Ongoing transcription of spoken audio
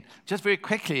Just very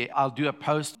quickly, I'll do a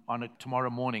post on it tomorrow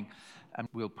morning, and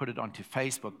we'll put it onto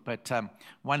Facebook. But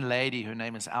one lady, her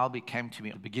name is Albie, came to me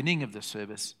at the beginning of the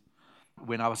service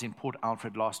when I was in Port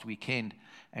Alfred last weekend,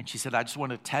 and she said, I just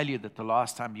want to tell you that the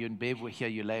last time you and Bev were here,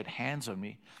 you laid hands on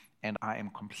me, and I am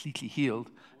completely healed,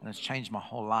 and it's changed my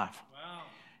whole life. Wow.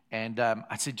 And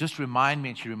I said, just remind me,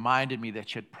 and she reminded me that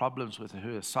she had problems with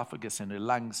her esophagus and her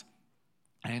lungs.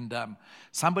 And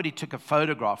somebody took a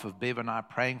photograph of Bev and I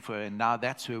praying for her, and now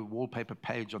that's her wallpaper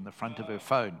page on the front of her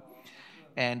phone.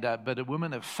 And but a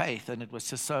woman of faith, and it was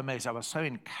just so amazing. I was so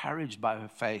encouraged by her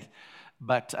faith.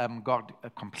 But God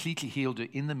completely healed her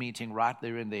in the meeting right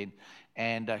there and then.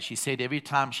 And she said every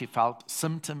time she felt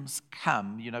symptoms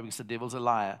come, because the devil's a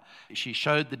liar, she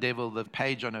showed the devil the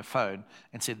page on her phone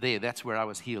and said, there, that's where I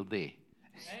was healed there.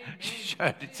 She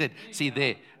showed it, said, see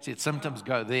there, said symptoms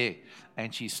go there.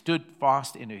 And she stood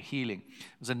fast in her healing. There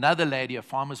was another lady, a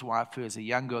farmer's wife, who as a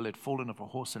young girl had fallen off a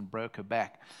horse and broke her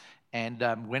back.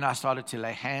 And when I started to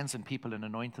lay hands on people and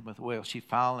anoint them with oil, she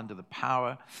fell under the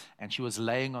power, and she was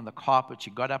laying on the carpet. She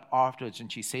got up afterwards, and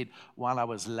she said, while I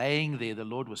was laying there, the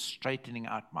Lord was straightening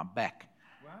out my back.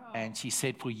 Wow. And she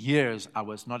said, for years, I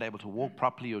was not able to walk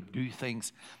properly or do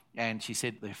things. And she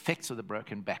said, the effects of the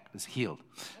broken back was healed.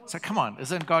 So come on,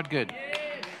 isn't God good?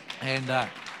 And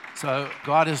so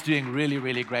God is doing really,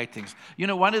 really great things.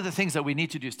 One of the things that we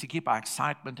need to do is to keep our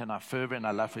excitement and our fervor and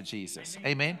our love for Jesus.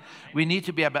 Amen? We need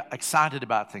to be excited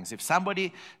about things. If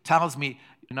somebody tells me,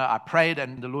 I prayed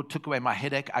and the Lord took away my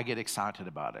headache, I get excited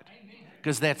about it.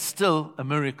 Because that's still a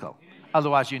miracle.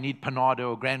 Otherwise, you need Panado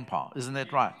or Grandpa. Isn't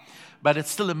that right? But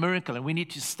it's still a miracle, and we need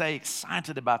to stay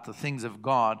excited about the things of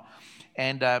God.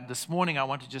 And this morning, I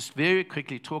want to just very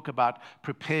quickly talk about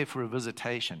prepare for a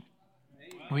visitation.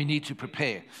 We need to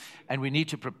prepare, and we need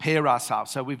to prepare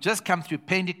ourselves. So we've just come through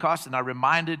Pentecost, and I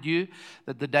reminded you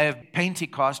that the day of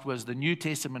Pentecost was the New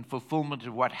Testament fulfillment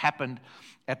of what happened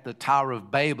at the Tower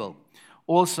of Babel,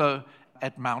 also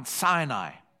at Mount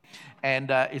Sinai.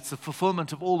 And it's the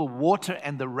fulfillment of all the water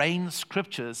and the rain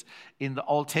scriptures in the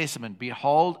Old Testament.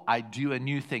 Behold, I do a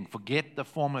new thing. Forget the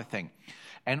former thing.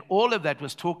 And all of that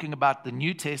was talking about the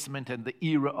New Testament and the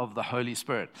era of the Holy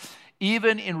Spirit.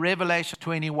 Even in Revelation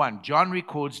 21, John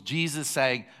records Jesus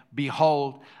saying,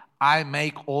 behold, I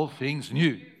make all things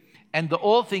new. And the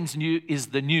all things new is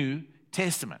the New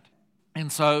Testament. And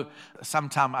so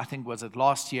sometime, I think was it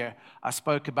last year, I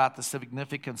spoke about the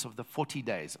significance of the 40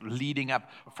 days leading up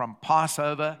from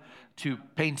Passover to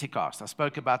Pentecost. I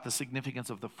spoke about the significance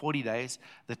of the 40 days,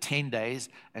 the 10 days,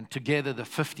 and together the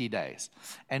 50 days.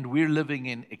 And we're living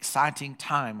in exciting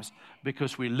times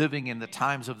because we're living in the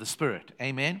times of the Spirit.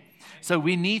 Amen? So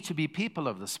we need to be people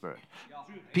of the Spirit.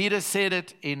 Peter said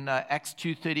it in Acts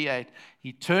 2:38.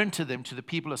 He turned to them, to the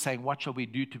people, saying, what shall we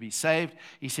do to be saved?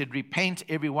 He said, repent,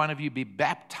 every one of you, be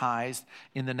baptized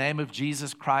in the name of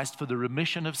Jesus Christ for the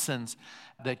remission of sins,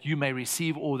 that you may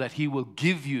receive, or that he will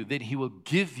give you, then he will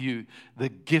give you the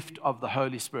gift of the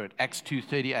Holy Spirit. Acts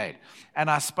 2:38. And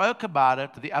I spoke about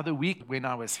it the other week when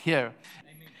I was here.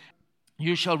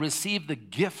 You shall receive the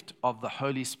gift of the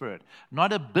Holy Spirit.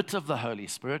 Not a bit of the Holy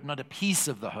Spirit, not a piece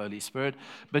of the Holy Spirit,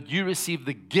 but you receive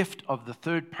the gift of the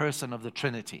third person of the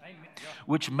Trinity,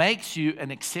 which makes you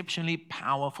an exceptionally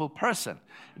powerful person.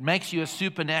 It makes you a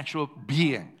supernatural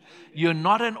being. You're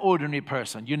not an ordinary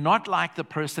person. You're not like the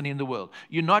person in the world.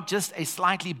 You're not just a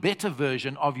slightly better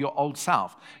version of your old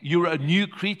self. You're a new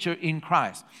creature in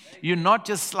Christ. You're not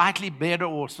just slightly better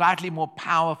or slightly more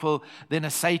powerful than a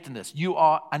Satanist. You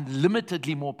are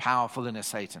unlimitedly more powerful than a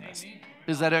Satanist.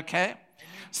 Is that okay?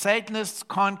 Satanists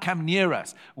can't come near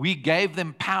us. We gave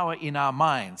them power in our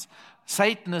minds.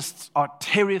 Satanists are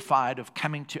terrified of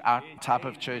coming to our type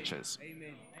of churches,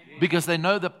 because they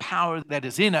know the power that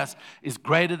is in us is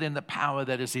greater than the power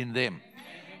that is in them.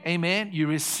 Amen. You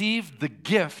receive the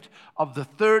gift of the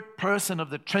third person of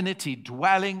the Trinity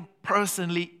dwelling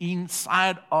personally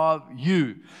inside of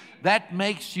you. That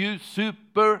makes you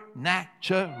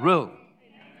supernatural.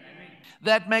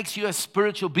 That makes you a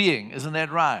spiritual being. Isn't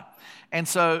that right? And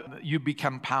so you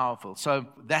become powerful. So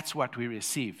that's what we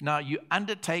receive. Now, you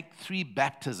undertake 3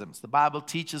 baptisms. The Bible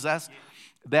teaches us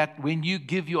that when you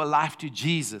give your life to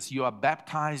Jesus, you are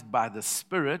baptized by the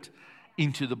Spirit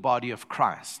into the body of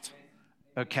Christ.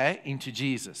 Okay? Into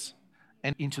Jesus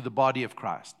and into the body of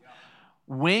Christ.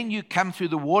 When you come through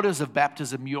the waters of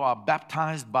baptism, you are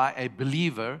baptized by a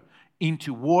believer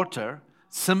into water,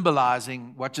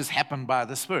 symbolizing what just happened by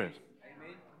the Spirit.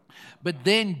 But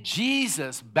then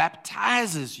Jesus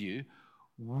baptizes you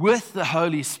with the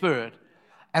Holy Spirit,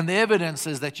 and the evidence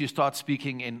is that you start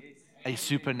speaking in a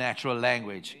supernatural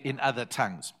language, in other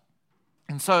tongues.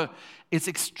 And so it's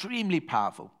extremely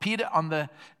powerful. Peter, on the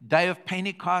day of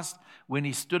Pentecost, when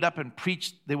he stood up and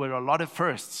preached, there were a lot of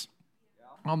firsts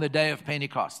on the day of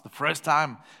Pentecost. The first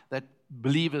time that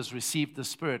believers received the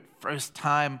Spirit, first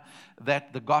time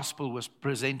that the gospel was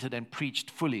presented and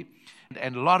preached fully,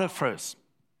 and a lot of firsts.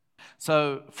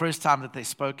 So, first time that they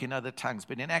spoke in other tongues.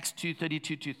 But in Acts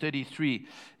 2:32-33,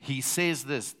 he says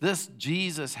this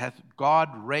Jesus hath God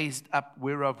raised up,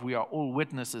 whereof we are all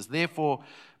witnesses. Therefore,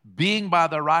 being by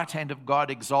the right hand of God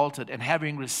exalted, and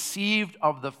having received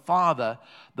of the Father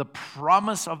the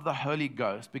promise of the Holy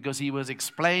Ghost, because he was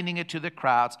explaining it to the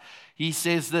crowds, he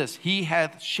says this, he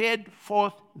hath shed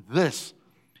forth this,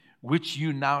 which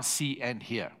you now see and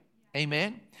hear.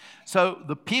 Amen? So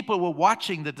the people were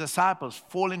watching the disciples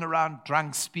falling around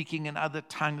drunk, speaking in other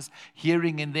tongues,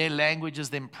 hearing in their languages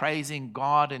them praising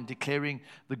God and declaring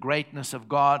the greatness of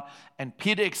God. And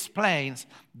Peter explains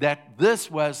that this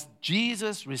was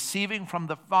Jesus receiving from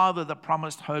the Father the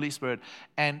promised Holy Spirit.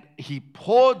 And he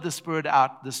poured the Spirit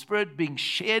out, the Spirit being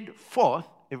shed forth,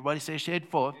 everybody say shed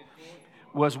forth,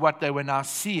 was what they were now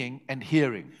seeing and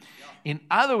hearing. In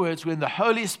other words, when the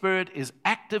Holy Spirit is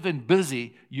active and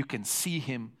busy, you can see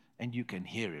him and you can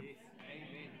hear him.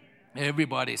 Amen.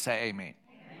 Everybody say amen.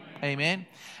 Amen.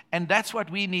 And that's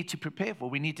what we need to prepare for.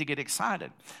 We need to get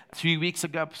excited. 3 weeks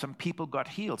ago, some people got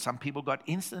healed. Some people got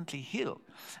instantly healed.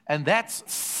 And that's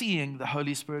seeing the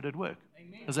Holy Spirit at work.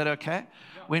 Amen. Is that okay?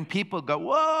 Yeah. When people go,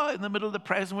 whoa, in the middle of the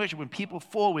praise and worship, when people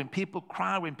fall, when people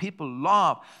cry, when people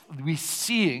laugh, we're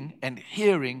seeing and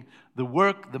hearing the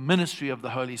work, the ministry of the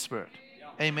Holy Spirit.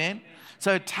 Yeah. Amen.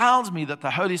 So it tells me that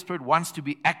the Holy Spirit wants to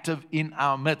be active in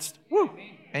our midst. Woo.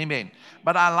 Amen.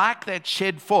 But I like that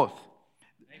shed forth.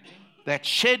 That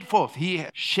shed forth, he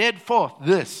shed forth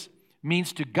this,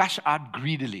 means to gush out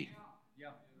greedily.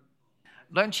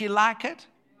 Don't you like it?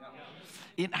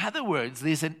 In other words,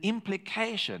 there's an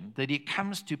implication that he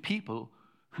comes to people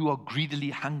who are greedily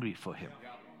hungry for him.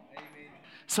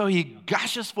 So he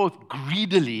gushes forth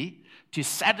greedily to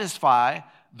satisfy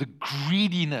the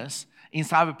greediness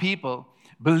inside of people,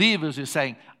 believers who are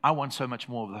saying, I want so much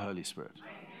more of the Holy Spirit.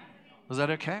 Was that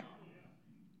okay?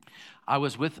 I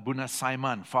was with Buna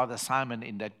Simon, Father Simon,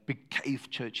 in that big cave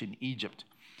church in Egypt,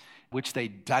 which they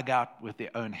dug out with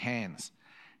their own hands.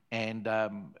 And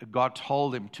God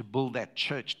told him to build that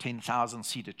church,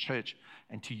 10,000-seater church,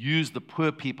 and to use the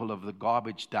poor people of the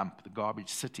garbage dump, the garbage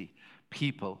city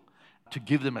people, to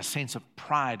give them a sense of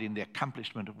pride in the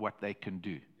accomplishment of what they can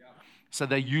do. So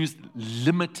they used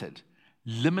limited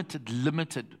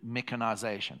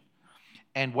mechanization.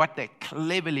 And what they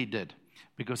cleverly did,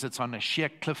 because it's on a sheer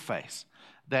cliff face,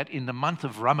 that in the month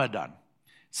of Ramadan,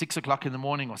 6 o'clock in the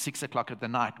morning or 6 o'clock at the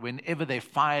night, whenever they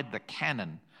fired the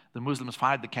cannon, the Muslims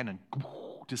fired the cannon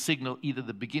to signal either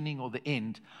the beginning or the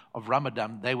end of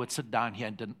Ramadan, they would sit down here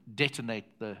and detonate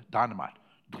the dynamite.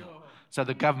 So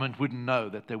the government wouldn't know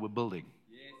that they were building.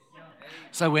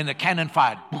 So when the cannon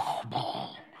fired,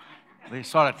 they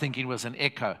started thinking it was an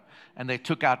echo. And they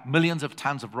took out millions of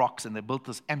tons of rocks and they built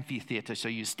this amphitheater. So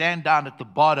you stand down at the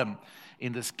bottom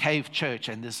in this cave church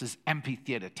and this is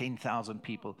amphitheater, 10,000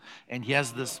 people. And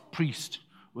here's this priest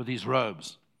with his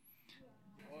robes.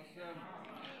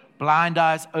 Blind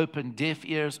eyes open, deaf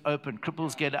ears open,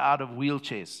 cripples get out of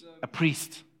wheelchairs. A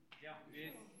priest.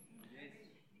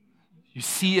 You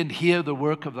see and hear the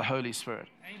work of the Holy Spirit.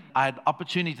 I had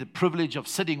opportunity, the privilege of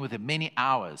sitting with him many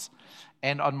hours.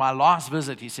 And on my last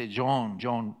visit, he said,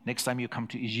 John, next time you come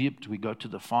to Egypt, we go to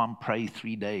the farm, pray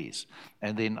 3 days.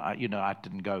 And then, I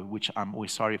didn't go, which I'm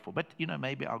always sorry for. But,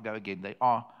 maybe I'll go again. They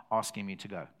are asking me to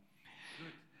go.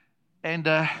 And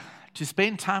to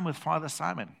spend time with Father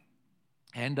Simon.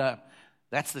 And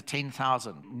that's the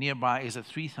 10,000. Nearby is a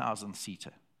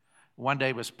 3,000-seater. One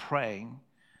day was praying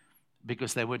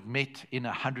because they would meet in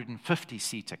a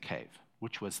 150-seater cave,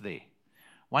 which was there.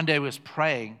 One day was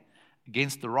praying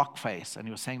against the rock face, and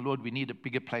he was saying, Lord, we need a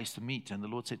bigger place to meet. And the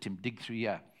Lord said to him, dig through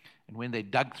here. And when they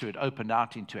dug through, it opened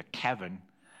out into a cavern,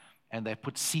 and they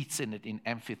put seats in it in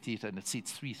amphitheater, and it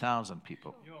seats 3,000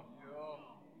 people.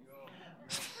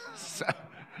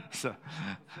 So,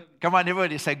 come on,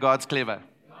 everybody say God's clever.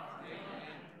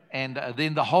 And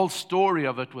then the whole story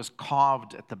of it was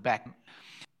carved at the back.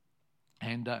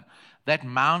 And that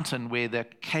mountain where the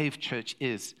cave church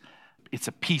is, it's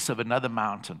a piece of another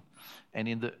mountain. And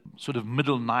in the sort of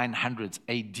middle 900s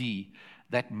AD,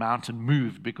 that mountain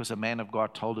moved because a man of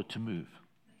God told it to move.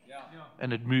 Yeah.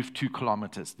 And it moved 2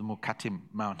 kilometers, the Mukatim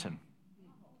mountain.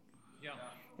 Yeah.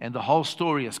 And the whole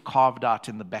story is carved out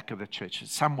in the back of the church.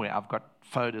 Somewhere, I've got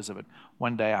photos of it.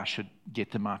 One day I should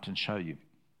get them out and show you.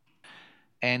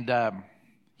 And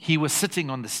he was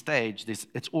sitting on the stage.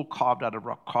 It's all carved out of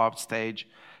rock, carved stage,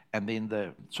 and then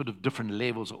the sort of different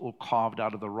levels are all carved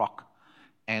out of the rock.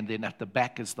 And then at the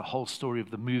back is the whole story of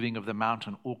the moving of the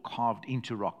mountain, all carved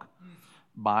into rock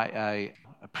by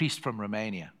a priest from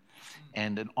Romania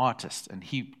and an artist. And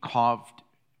he carved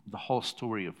the whole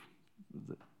story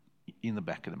in the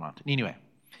back of the mountain. Anyway,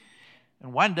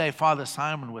 and one day Father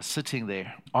Simon was sitting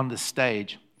there on the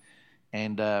stage,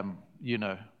 and,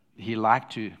 he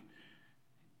liked to,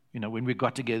 when we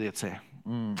got together, he'd say,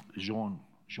 Jean,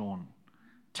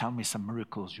 tell me some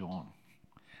miracles, Jean.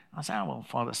 I said, well,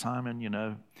 Father Simon,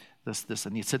 this.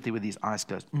 And he'd sit there with his eyes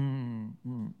closed.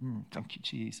 Thank you,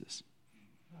 Jesus.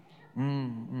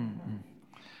 Then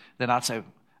I'd say,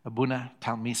 Abuna,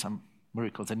 tell me some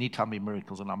miracles. And he'd tell me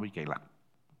miracles, and I'm really like,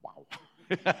 wow.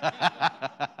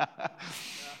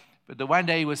 But the one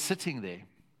day he was sitting there,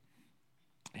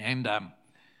 and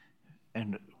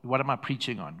what am I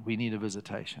preaching on? We need a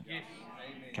visitation. Yes.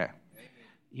 Okay.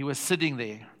 He was sitting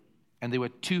there, and there were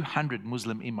 200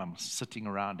 Muslim imams sitting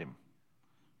around him.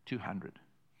 200.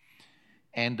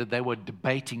 And they were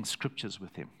debating scriptures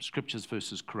with him. Scriptures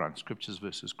versus Quran. Scriptures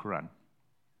versus Quran.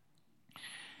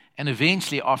 And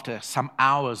eventually, after some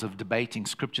hours of debating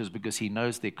scriptures, because he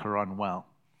knows their Quran well,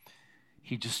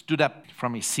 he just stood up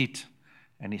from his seat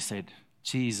and he said,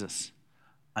 Jesus,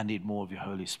 I need more of your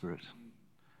Holy Spirit.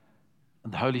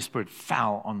 And the Holy Spirit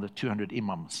fell on the 200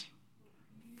 imams,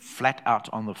 flat out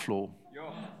on the floor.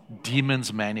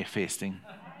 Demons manifesting.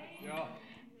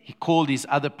 He called his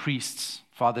other priests,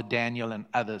 Father Daniel and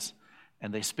others,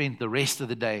 and they spent the rest of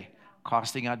the day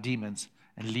casting out demons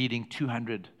and leading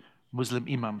 200 Muslim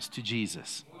imams to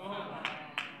Jesus.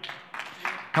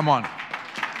 Come on,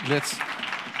 let's.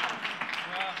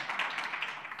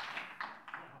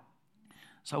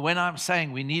 So when I'm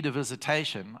saying we need a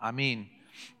visitation, I mean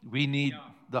we need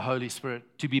the Holy Spirit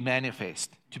to be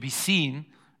manifest, to be seen,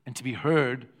 and to be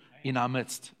heard in our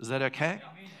midst. Is that okay?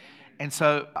 And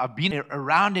so I've been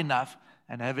around enough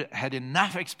and have had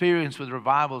enough experience with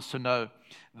revivals to know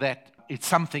that it's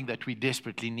something that we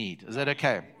desperately need. Is that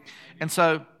okay? And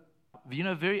so,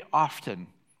 very often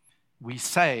we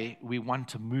say we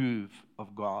want a move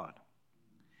of God.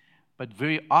 But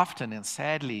very often, and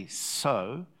sadly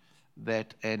so,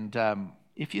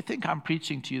 if you think I'm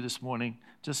preaching to you this morning,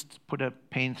 just put a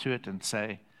pen through it and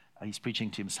say, he's preaching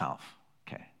to himself.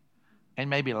 Okay. And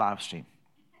maybe live stream.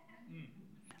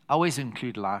 I always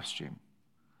include live stream.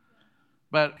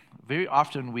 But very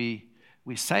often we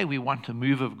say we want a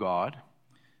move of God,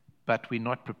 but we're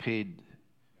not prepared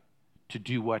to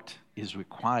do what is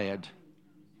required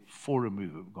for a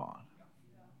move of God.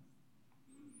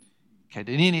 Okay, at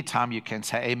any time you can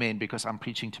say amen, because I'm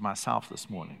preaching to myself this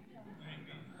morning.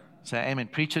 Say amen.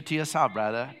 Preach it to yourself,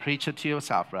 brother. Preach it to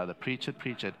yourself, brother. Preach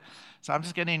it. So I'm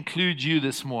just going to include you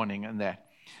this morning in that.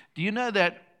 Do you know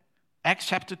that Acts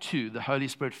chapter 2, the Holy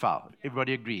Spirit fell?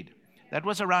 Everybody agreed. That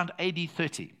was around AD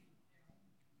 30.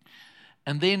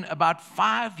 And then about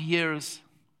 5 years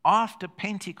after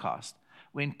Pentecost,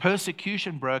 when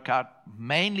persecution broke out,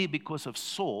 mainly because of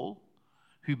Saul,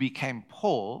 who became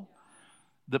Paul,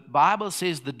 the Bible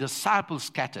says the disciples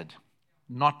scattered,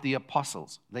 not the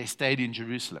apostles. They stayed in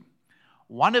Jerusalem.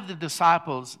 One of the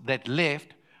disciples that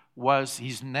left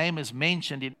his name is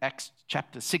mentioned in Acts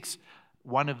chapter 6,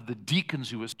 one of the deacons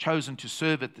who was chosen to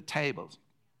serve at the tables.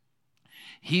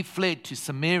 He fled to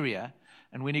Samaria,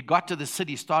 and when he got to the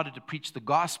city, started to preach the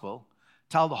gospel,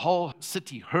 till the whole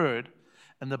city heard.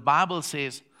 And the Bible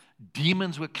says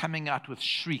demons were coming out with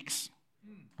shrieks.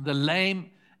 The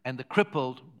lame and the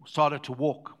crippled started to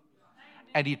walk.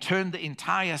 And he turned the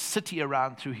entire city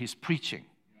around through his preaching.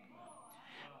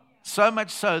 So much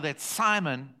so that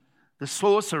Simon, the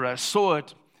sorcerer, saw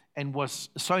it and was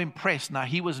so impressed. Now,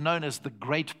 he was known as the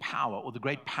great power, or the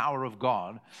great power of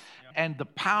God. And the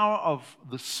power of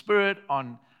the Spirit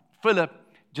on Philip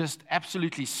just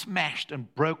absolutely smashed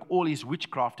and broke all his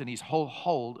witchcraft and his whole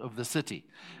hold of the city.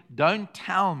 Don't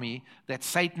tell me that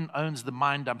Satan owns the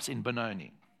mine dumps in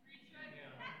Benoni.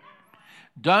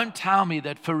 Don't tell me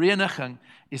that Vereniging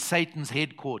is Satan's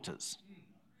headquarters.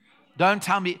 Don't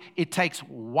tell me it takes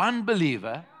one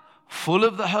believer full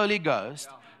of the Holy Ghost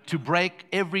to break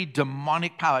every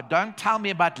demonic power. Don't tell me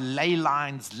about ley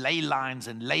lines,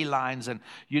 and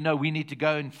we need to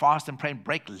go and fast and pray and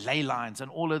break ley lines and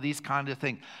all of these kind of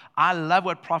things. I love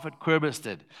what Prophet Querbus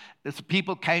did.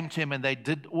 People came to him and they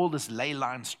did all this ley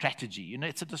line strategy.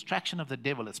 It's a distraction of the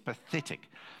devil. It's pathetic.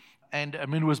 And I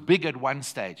mean, it was big at one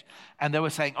stage. And they were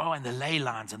saying, oh, and the ley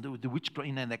lines, and the witch,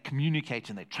 and they communicate,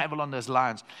 and they travel on those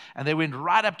lines. And they went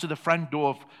right up to the front door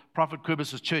of Prophet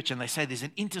Kobus' church, and they say, there's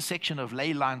an intersection of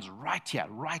ley lines right here,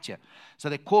 right here. So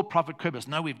they called Prophet Kobus.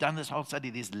 No, we've done this whole study.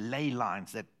 There's ley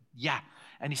lines that, yeah.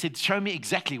 And he said, show me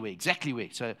exactly where.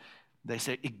 So they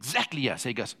said, exactly here. So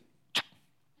he goes,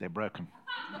 they're broken.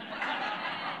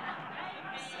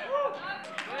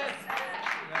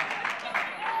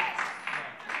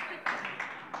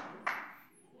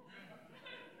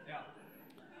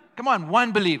 Come on,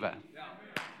 one believer.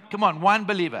 Come on, one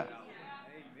believer.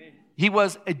 He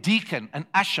was a deacon, an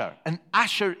usher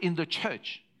in the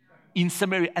church in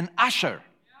Samaria, an usher.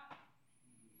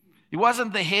 He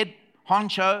wasn't the head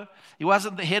honcho. He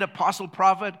wasn't the head apostle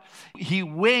prophet. He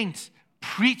went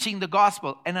preaching the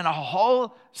gospel, and then a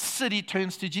whole city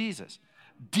turns to Jesus.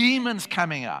 Demons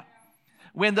coming out.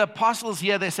 When the apostles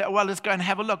hear, they say, well, let's go and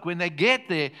have a look. When they get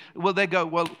there, they go,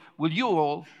 well, you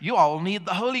all need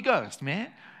the Holy Ghost,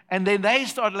 man. And then they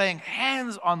start laying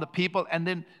hands on the people, and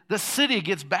then the city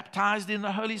gets baptized in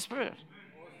the Holy Spirit.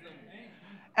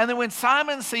 And then when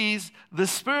Simon sees the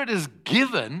Spirit is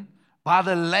given by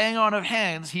the laying on of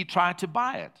hands, he tried to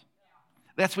buy it.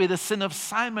 That's where the sin of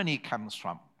simony comes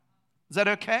from. Is that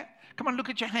okay? Come on, look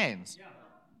at your hands.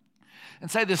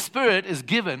 And say, the Spirit is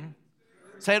given.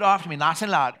 Say it after me, nice and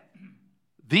loud.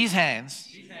 These hands,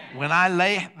 when I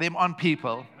lay them on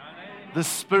people, the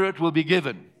Spirit will be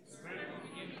given.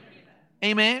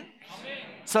 Amen?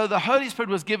 So the Holy Spirit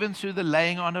was given through the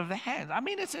laying on of the hands. I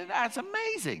mean, it's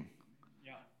amazing.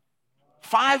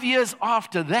 5 years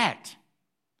after that,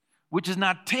 which is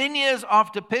now 10 years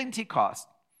after Pentecost,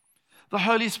 the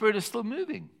Holy Spirit is still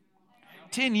moving.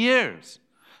 10 years.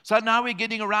 So now we're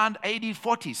getting around AD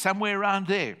 40, somewhere around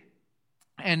there.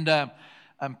 And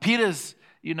Peter's,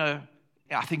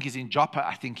 I think he's in Joppa,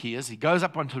 I think he is. He goes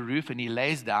up onto the roof and he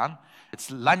lays down.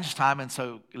 It's lunchtime, and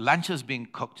so lunch is being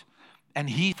cooked. And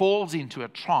he falls into a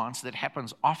trance that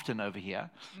happens often over here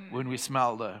when we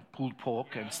smell the pulled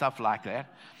pork and stuff like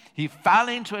that. He fell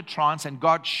into a trance, and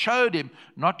God showed him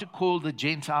not to call the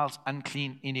Gentiles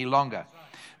unclean any longer.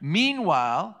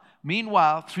 Meanwhile,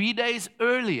 3 days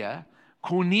earlier,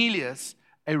 Cornelius,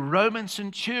 a Roman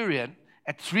centurion,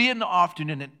 at 3 PM,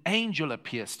 an angel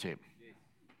appears to him.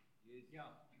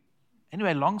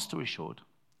 Anyway, long story short,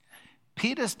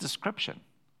 Peter's description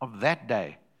of that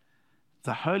day,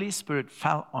 the Holy Spirit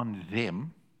fell on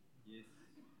them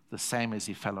the same as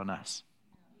he fell on us.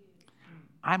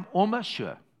 I'm almost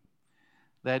sure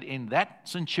that in that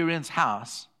centurion's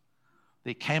house,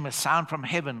 there came a sound from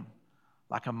heaven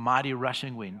like a mighty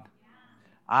rushing wind.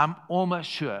 I'm almost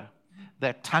sure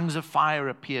that tongues of fire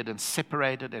appeared and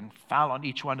separated and fell on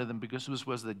each one of them, because this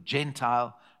was the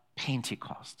Gentile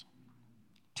Pentecost.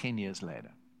 10 years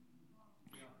later.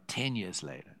 10 years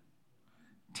later.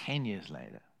 10 years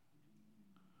later.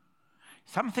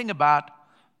 Something about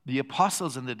the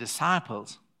apostles and the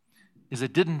disciples is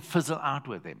it didn't fizzle out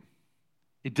with them.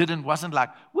 It wasn't like,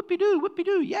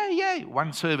 whoopie-doo, yay,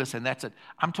 one service and that's it.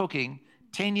 I'm talking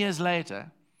 10 years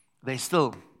later, they're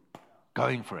still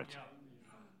going for it.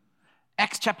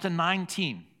 Acts chapter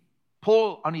 19,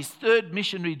 Paul on his third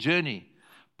missionary journey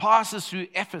passes through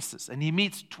Ephesus and he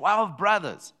meets 12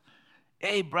 brothers.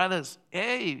 Hey, brothers,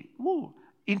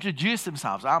 introduce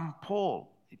themselves. I'm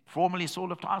Paul, formerly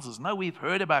Saul of Tarsus. No, we've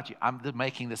heard about you. I'm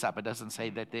making this up. It doesn't say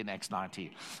that there in Acts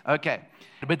 19. Okay,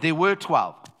 but there were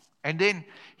 12. And then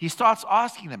he starts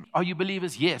asking them, are you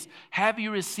believers? Yes. Have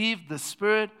you received the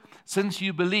Spirit since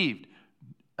you believed?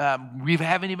 We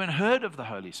haven't even heard of the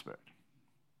Holy Spirit.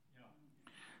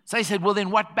 So he said, well,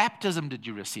 then what baptism did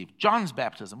you receive? John's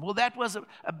baptism. Well, that was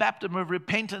a baptism of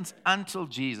repentance until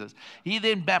Jesus. He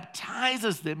then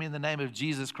baptizes them in the name of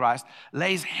Jesus Christ,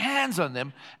 lays hands on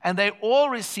them, and they all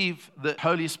receive the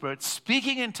Holy Spirit,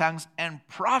 speaking in tongues and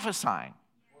prophesying.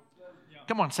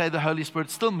 Come on, say the Holy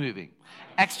Spirit's still moving.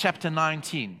 Acts chapter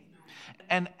 19.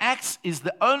 And Acts is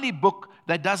the only book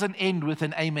that doesn't end with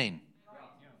an amen.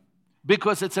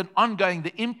 Because it's an ongoing.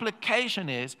 The implication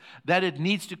is that it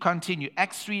needs to continue.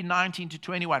 Acts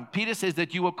 3:19-21. Peter says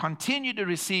that you will continue to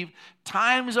receive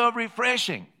times of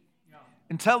refreshing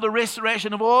until the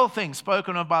restoration of all things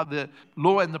spoken about the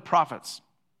law and the prophets.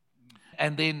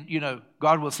 And then,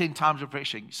 God will send times of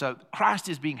refreshing. So Christ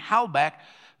is being held back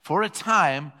for a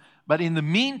time, but in the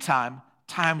meantime,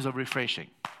 times of refreshing.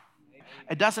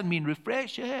 It doesn't mean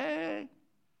refreshing.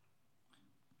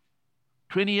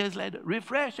 20 years later,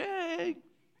 refreshing.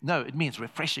 No, it means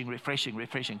refreshing, refreshing,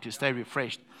 refreshing, to stay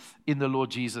refreshed in the Lord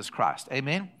Jesus Christ.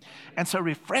 Amen? And so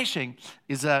refreshing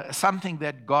is something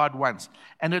that God wants.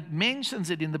 And it mentions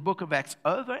it in the book of Acts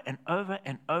over and over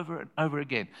and over and over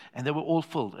again. And they were all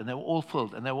filled, and they were all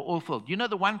filled, and they were all filled. You know,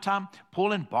 the one time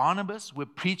Paul and Barnabas were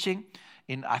preaching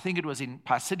I think it was in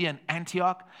Pisidian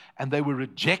Antioch, and they were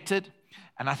rejected.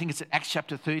 And I think it's in Acts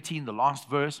chapter 13, the last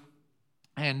verse.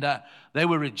 And they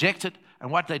were rejected.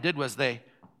 And what they did was they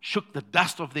shook the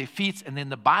dust off their feet, and then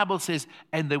the Bible says,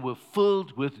 and they were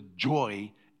filled with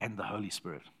joy and the Holy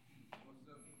Spirit.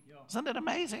 Isn't that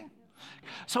amazing?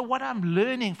 So what I'm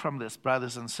learning from this,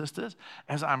 brothers and sisters,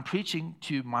 as I'm preaching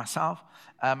to myself,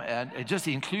 and just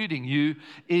including you,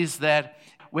 is that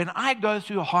when I go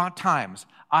through hard times,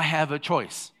 I have a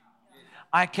choice.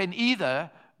 I can either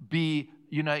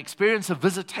experience a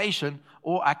visitation,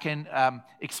 or I can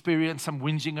experience some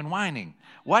whinging and whining.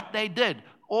 What they did,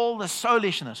 all the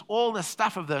soulishness, all the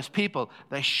stuff of those people,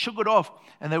 they shook it off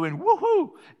and they went, woohoo,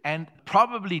 and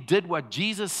probably did what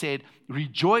Jesus said,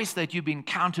 rejoice that you've been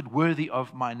counted worthy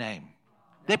of my name.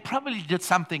 They probably did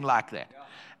something like that.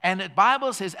 And the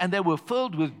Bible says, and they were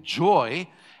filled with joy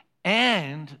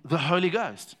and the Holy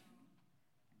Ghost.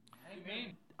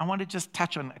 Amen. I want to just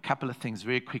touch on a couple of things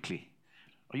very quickly.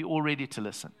 Are you all ready to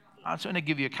listen? I just want to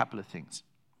give you a couple of things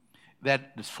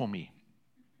that is for me.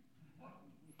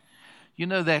 You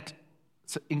know that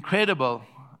it's incredible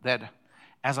that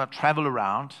as I travel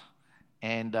around,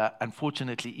 and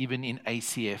unfortunately even in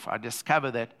ACF, I discover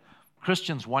that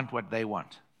Christians want what they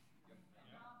want.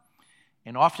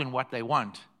 And often what they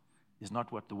want is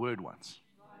not what the Word wants.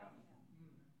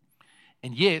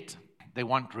 And yet, they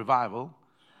want revival,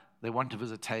 they want a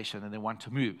visitation, and they want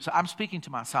to move. So I'm speaking to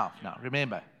myself now,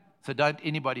 remember. So don't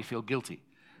anybody feel guilty.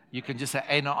 You can just say,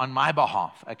 hey, no, on my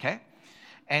behalf, okay?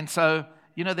 And so,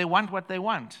 they want what they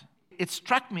want. It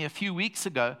struck me a few weeks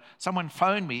ago, someone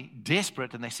phoned me,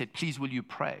 desperate, and they said, please, will you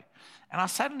pray? And I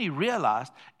suddenly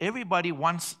realized everybody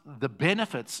wants the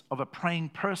benefits of a praying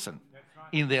person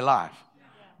in their life,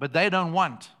 but they don't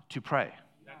want to pray.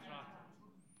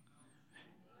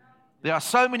 There are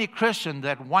so many Christians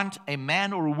that want a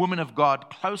man or a woman of God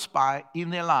close by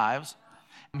in their lives,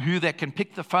 who they can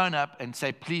pick the phone up and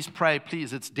say, please pray,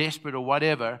 please, it's desperate or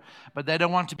whatever, but they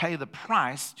don't want to pay the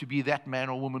price to be that man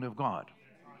or woman of God.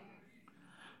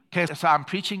 Okay, so I'm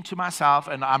preaching to myself,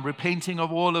 and I'm repenting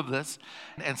of all of this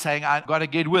and saying, I've got to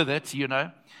get with it,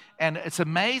 And it's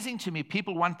amazing to me,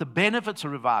 people want the benefits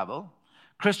of revival.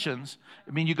 Christians,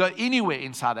 you go anywhere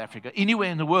in South Africa, anywhere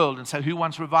in the world, and say, who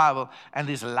wants revival? And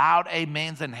there's loud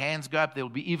amens and hands go up. There will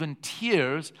be even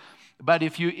tears. But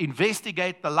if you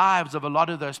investigate the lives of a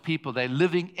lot of those people, they're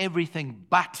living everything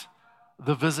but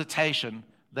the visitation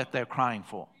that they're crying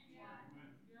for.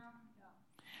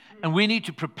 And we need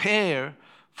to prepare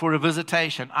for a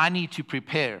visitation. I need to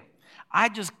prepare. I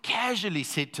just casually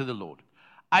said to the Lord,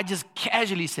 I just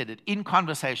casually said it in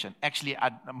conversation. Actually,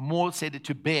 I more said it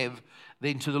to Bev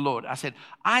than to the Lord. I said,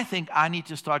 I think I need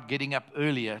to start getting up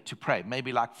earlier to pray,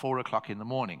 maybe like 4 o'clock in the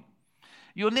morning.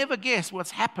 You'll never guess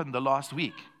what's happened the last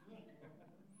week.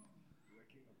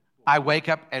 I wake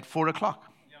up at 4 o'clock.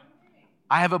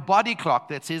 I have a body clock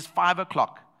that says 5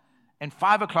 o'clock. And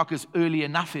 5 o'clock is early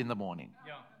enough in the morning.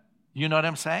 You know what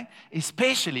I'm saying?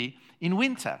 Especially in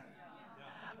winter.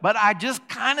 But I just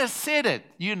kind of said it,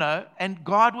 and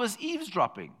God was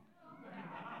eavesdropping.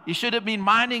 He should have been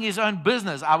minding his own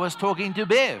business. I was talking to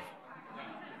Bev.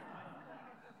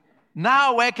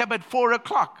 Now I wake up at 4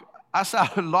 o'clock. I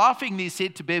laughingly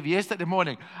said to Bev yesterday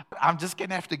morning, I'm just going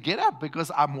to have to get up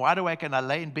because I'm wide awake and I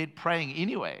lay in bed praying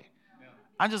anyway.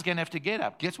 I'm just going to have to get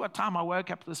up. Guess what time I woke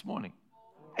up this morning?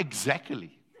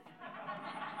 Exactly.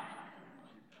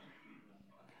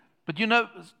 But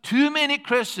too many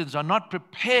Christians are not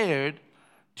prepared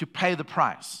to pay the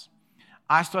price.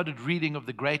 I started reading of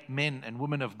the great men and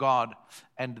women of God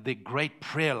and their great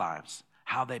prayer lives,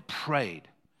 how they prayed.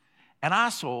 And I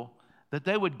saw that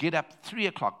they would get up 3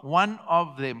 o'clock. One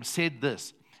of them said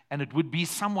this, and it would be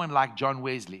someone like John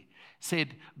Wesley,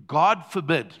 said, God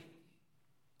forbid,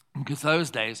 because those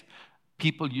days,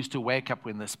 people used to wake up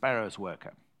when the sparrows woke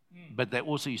up. But they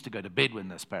also used to go to bed when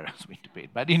the sparrows went to bed.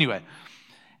 But anyway,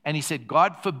 and he said,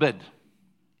 God forbid,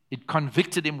 it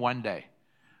convicted him one day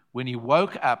when he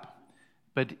woke up,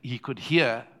 but he could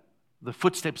hear the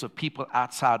footsteps of people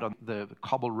outside on the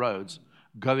cobble roads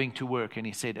going to work. And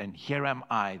he said, and here am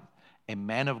I, a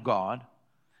man of God,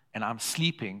 and I'm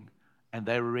sleeping, and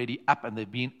they're already up, and they've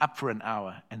been up for an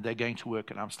hour, and they're going to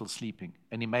work, and I'm still sleeping.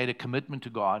 And he made a commitment to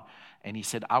God, and he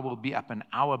said, I will be up an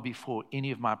hour before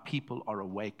any of my people are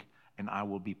awake, and I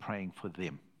will be praying for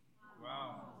them.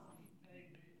 Wow.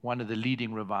 one of the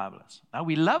leading revivalists. Now,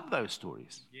 we love those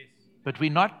stories, but we're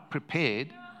not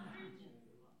prepared.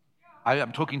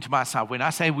 I'm talking to myself. When I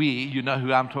say we, you know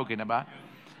who I'm talking about.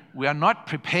 We are not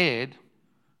prepared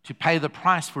to pay the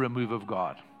price for a move of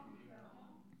God.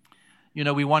 You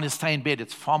know, we want to stay in bed.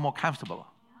 It's far more comfortable.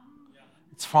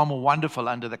 It's far more wonderful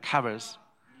under the covers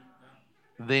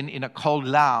than in a cold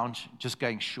lounge just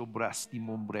going,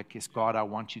 God, I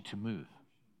want you to move.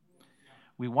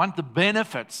 We want the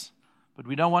benefits, but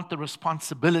we don't want the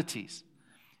responsibilities.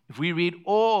 If we read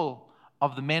all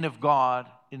of the men of God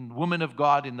and women of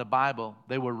God in the Bible,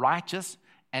 they were righteous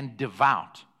and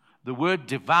devout. The word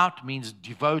devout means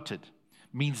devoted,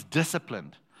 means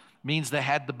disciplined, means they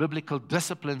had the biblical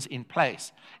disciplines in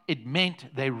place. It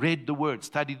meant they read the word,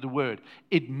 studied the word.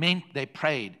 It meant they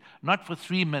prayed, not for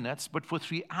 3 minutes, but for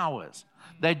 3 hours.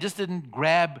 They just didn't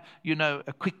grab,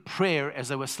 a quick prayer as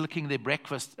they were slicking their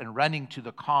breakfast and running to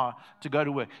the car to go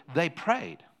to work. They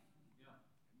prayed.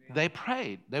 They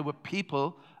prayed. They were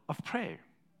people of prayer.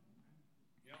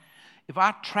 If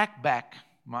I track back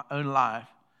my own life,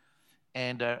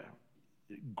 and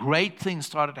great things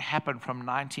started to happen from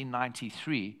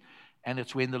 1993, and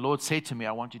it's when the Lord said to me,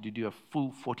 I want you to do a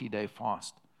full 40-day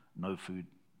fast, no food,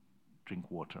 drink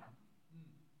water.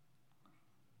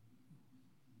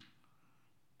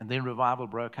 And then revival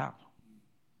broke out.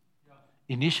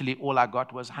 Initially, all I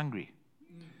got was hungry.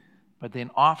 But then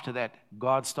after that,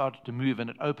 God started to move, and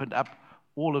it opened up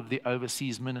all of the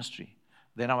overseas ministry.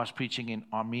 Then I was preaching in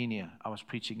Armenia. I was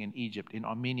preaching in Egypt. In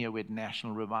Armenia, we had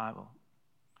national revival.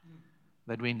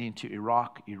 That went into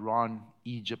Iraq, Iran,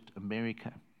 Egypt,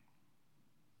 America.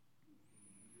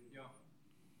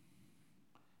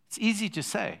 It's easy to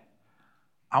say,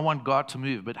 I want God to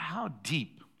move, but how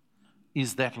deep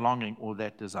is that longing or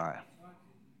that desire?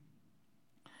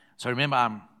 So remember,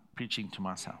 I'm preaching to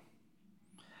myself.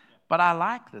 But I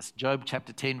like this, Job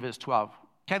chapter 10, verse 12.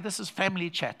 Okay, this is family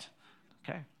chat.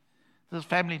 Okay, this is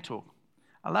family talk.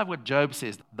 I love what Job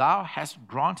says. Thou hast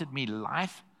granted me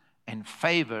life and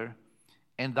favor,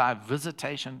 and thy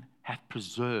visitation hath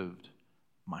preserved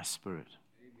my spirit.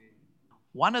 Amen.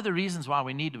 One of the reasons why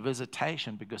we need a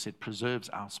visitation, because it preserves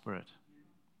our spirit.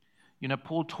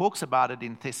 Paul talks about it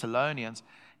in Thessalonians.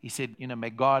 He said, may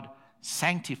God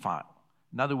sanctify.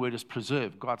 Another word is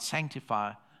preserve. God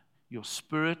sanctify your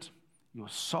spirit, your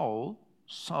soul,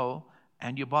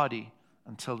 and your body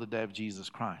until the day of Jesus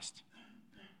Christ.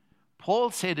 Paul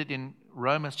said it in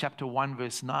Romans chapter 1,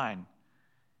 verse 9.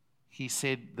 He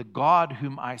said, the God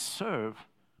whom I serve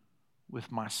with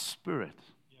my spirit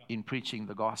in preaching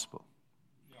the gospel.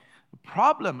 The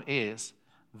problem is,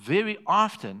 very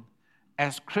often,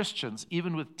 as Christians,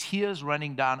 even with tears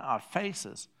running down our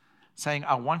faces, saying,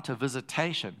 I want a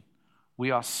visitation,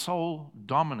 we are soul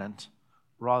dominant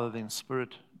rather than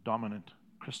spirit dominant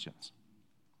Christians.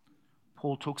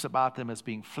 Paul talks about them as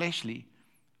being fleshly,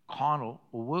 carnal,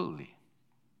 or worldly.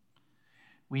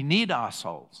 We need our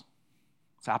souls.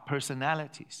 It's our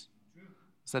personalities.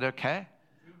 Is that okay?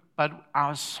 But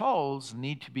our souls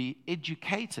need to be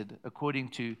educated according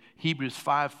to Hebrews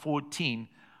 5:14,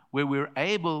 where we're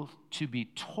able to be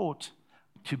taught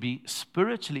to be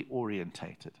spiritually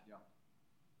orientated.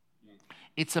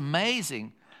 It's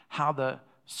amazing how the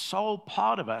soul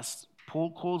part of us,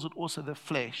 Paul calls it also the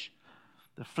flesh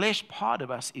part of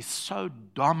us is so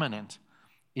dominant,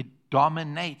 it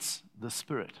dominates the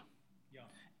spirit.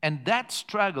 And that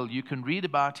struggle you can read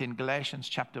about in Galatians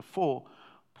chapter 4.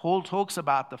 Paul talks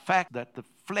about the fact that the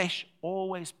flesh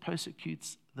always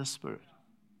persecutes the spirit.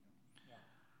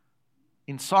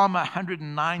 In Psalm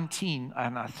 119,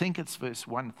 and I think it's verse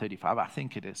 135, I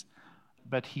think it is,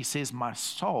 but he says, my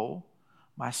soul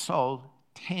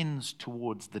tends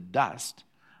towards the dust,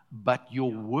 but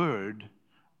your word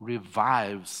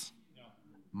revives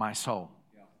my soul.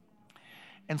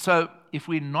 And so if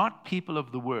we're not people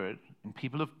of the word and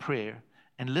people of prayer,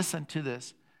 and listen to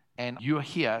this, and you're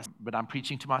here, but I'm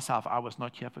preaching to myself, I was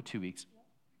not here for 2 weeks,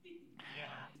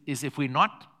 is if we're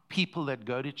not people that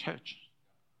go to church,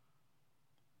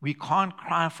 we can't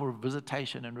cry for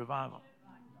visitation and revival.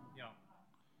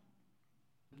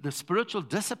 The spiritual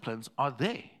disciplines are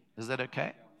there. Is that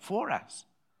okay? For us.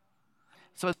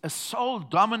 So a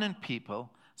soul-dominant people,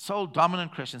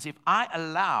 soul-dominant Christians, if I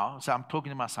allow, so I'm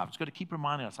talking to myself, I've just got to keep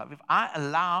reminding myself, if I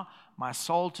allow my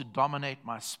soul to dominate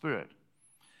my spirit,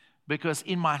 because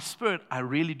in my spirit, I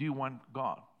really do want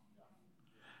God.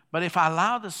 But if I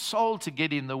allow the soul to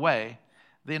get in the way,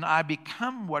 then I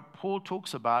become what Paul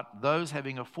talks about, those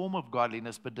having a form of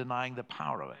godliness but denying the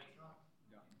power of it.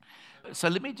 So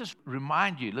let me just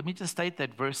remind you, let me just state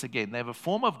that verse again. They have a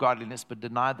form of godliness but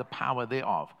deny the power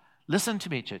thereof. Listen to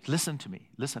me, church. Listen to me.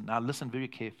 Listen. Now listen very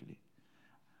carefully.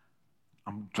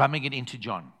 I'm drumming it into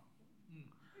John.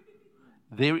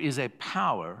 There is a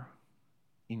power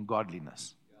in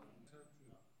godliness.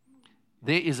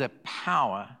 There is a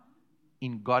power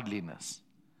in godliness.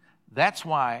 That's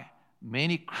why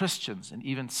many Christians and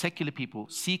even secular people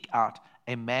seek out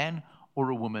a man or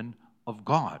a woman of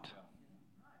God.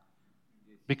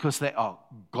 Because they are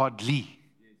godly.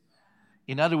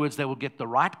 In other words, they will get the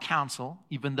right counsel,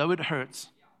 even though it hurts.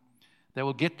 They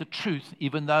will get the truth,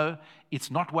 even though it's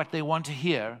not what they want to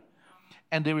hear.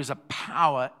 And there is a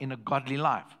power in a godly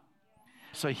life.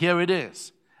 So here it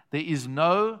is. There is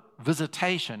no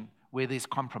visitation where there's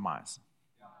compromise.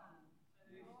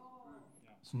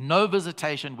 There's no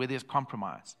visitation where there's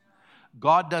compromise.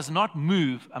 God does not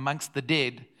move amongst the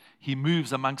dead. He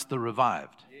moves amongst the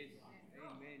revived.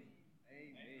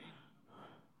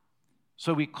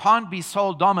 So we can't be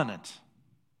soul dominant.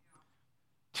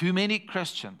 Too many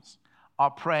Christians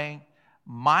are praying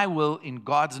my will in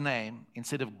God's name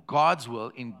instead of God's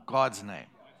will in God's name.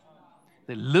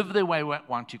 They live the way they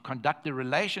want to, conduct their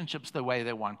relationships the way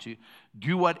they want to,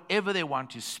 do whatever they want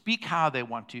to, speak how they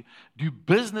want to, do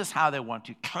business how they want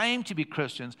to, claim to be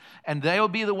Christians, and they'll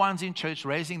be the ones in church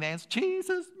raising their hands,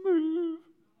 Jesus, move.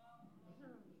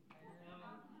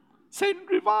 Send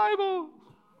revival.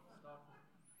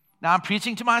 Now I'm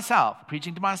preaching to myself,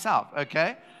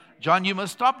 okay? John, you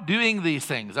must stop doing these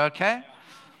things, okay?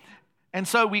 And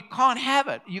so we can't have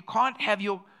it. You can't have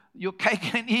your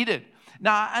cake and eat it.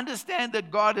 Now, I understand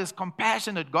that God is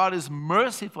compassionate, God is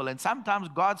merciful, and sometimes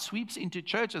God sweeps into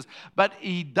churches, but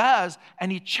He does,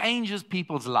 and He changes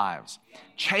people's lives,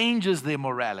 changes their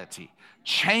morality,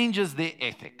 changes their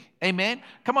ethic. Amen?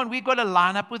 Come on, we've got to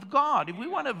line up with God. If we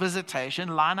want a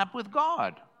visitation, line up with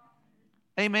God.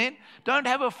 Amen? Don't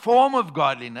have a form of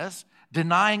godliness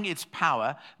denying its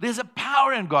power. There's a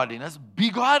power in godliness. Be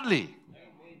godly.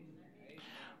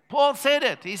 Paul said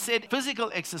it. He said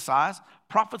physical exercise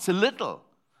profits a little,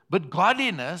 but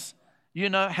godliness,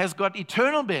 has got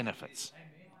eternal benefits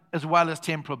as well as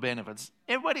temporal benefits.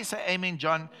 Everybody say amen,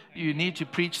 John. You need to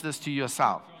preach this to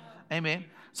yourself. Amen.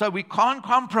 So we can't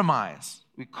compromise.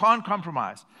 We can't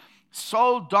compromise.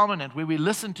 Soul dominant, where we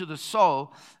listen to the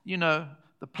soul,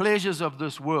 the pleasures of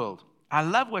this world. I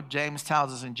love what James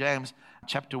tells us in James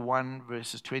chapter 1,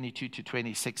 verses 22 to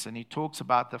 26. And he talks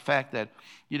about the fact that,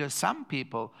 some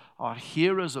people are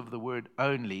hearers of the word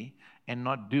only and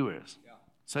not doers. Yeah.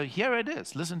 So here it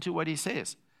is. Listen to what he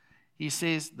says. He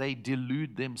says they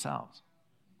delude themselves.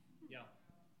 Yeah.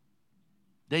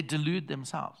 They delude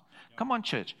themselves. Yeah. Come on,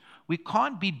 church. We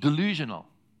can't be delusional.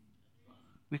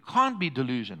 We can't be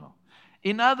delusional.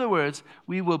 In other words,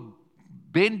 we will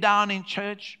bend down in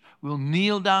church, we'll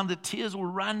kneel down, the tears will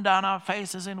run down our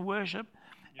faces in worship,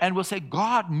 and we'll say,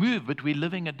 God, move, but we're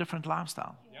living a different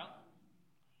lifestyle. Yeah.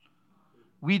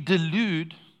 We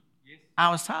delude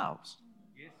ourselves.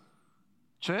 Yes.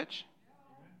 Church?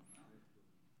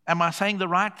 Am I saying the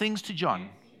right things to John?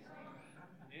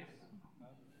 Yes.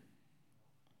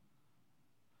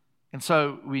 And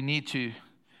so we need to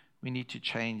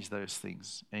change those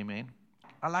things. Amen.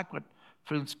 I like what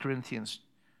 1 Corinthians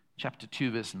chapter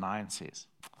 2, verse 9 says.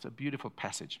 It's a beautiful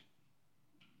passage.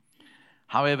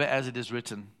 However, as it is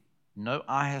written, no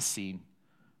eye has seen,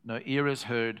 no ear has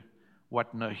heard,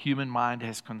 what no human mind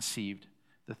has conceived,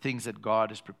 the things that God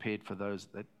has prepared for those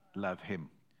that love Him.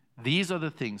 These are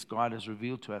the things God has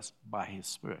revealed to us by His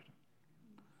Spirit.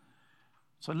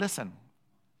 So listen,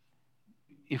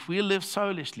 if we live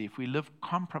soulishly, if we live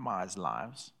compromised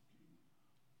lives,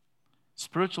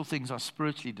 spiritual things are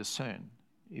spiritually discerned.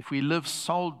 If we live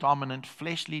soul-dominant,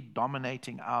 fleshly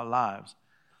dominating our lives,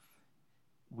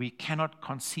 we cannot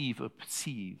conceive or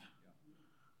perceive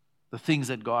the things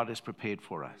that God has prepared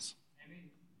for us.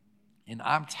 And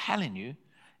I'm telling you,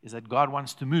 is that God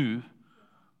wants to move,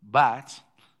 but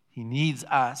He needs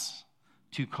us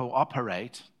to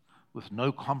cooperate with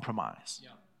no compromise.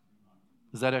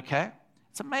 Is that okay?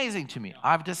 It's amazing to me.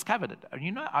 I've discovered it.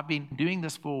 I've been doing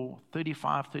this for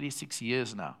 35, 36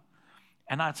 years now.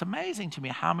 And it's amazing to me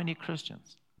how many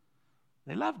Christians,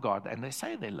 they love God and they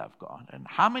say they love God. And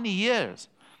how many years?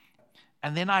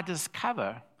 And then I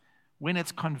discover when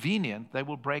it's convenient, they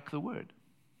will break the word.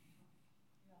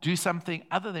 Do something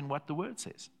other than what the word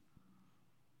says.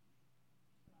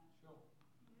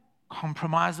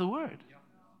 Compromise the word.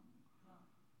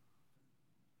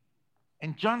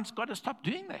 And John's got to stop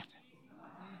doing that.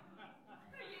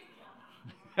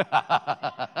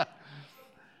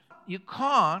 You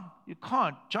can't.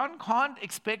 John can't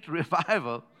expect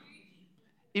revival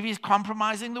if he's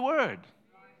compromising the word.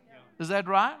 Is that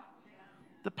right?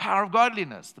 The power of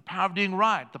godliness, the power of doing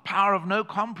right, the power of no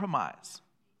compromise.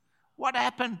 What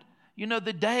happened,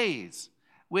 the days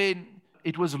when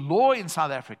it was law in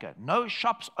South Africa. No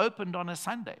shops opened on a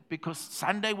Sunday because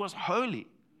Sunday was holy.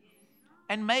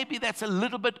 And maybe that's a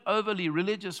little bit overly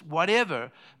religious,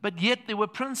 whatever, but yet there were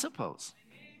principles.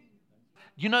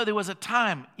 You know, there was a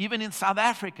time, even in South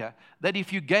Africa, that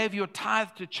if you gave your tithe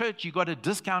to church, you got a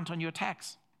discount on your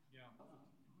tax.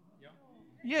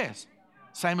 Yes,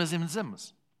 same as in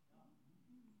Zims.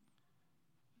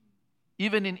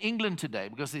 Even in England today,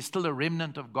 because there's still a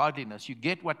remnant of godliness, you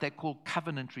get what they call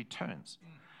covenant returns.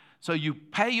 So you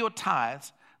pay your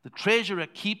tithes, the treasurer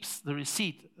keeps the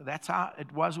receipt. That's how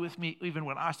it was with me even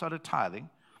when I started tithing.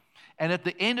 And at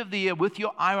the end of the year, with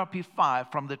your IRP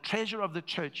 5, from the treasurer of the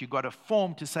church, you got a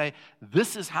form to say,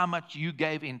 this is how much you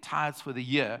gave in tithes for the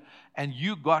year, and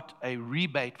you got a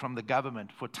rebate from the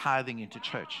government for tithing into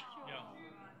church. Yeah.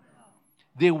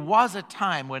 There was a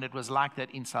time when it was like that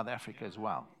in South Africa as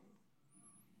well.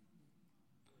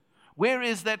 Where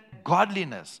is that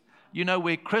godliness? You know,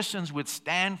 where Christians would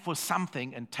stand for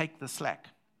something and take the slack.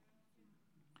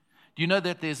 Do you know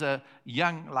that there's a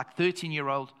young, like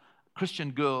 13-year-old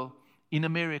Christian girl in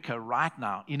America right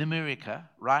now,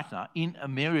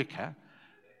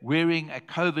 wearing a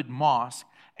COVID mask,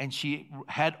 and she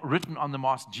had written on the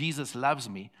mask, Jesus loves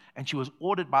me, and she was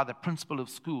ordered by the principal of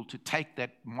school to take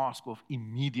that mask off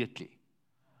immediately.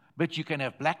 But you can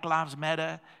have Black Lives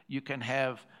Matter, you can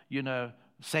have, you know,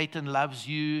 Satan loves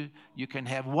you, you can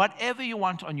have whatever you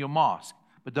want on your mask,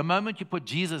 but the moment you put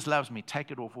Jesus loves me,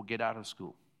 take it off or get out of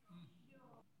school.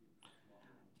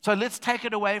 So let's take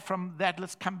it away from that.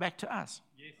 Let's come back to us.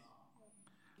 Yes.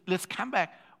 Let's come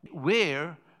back.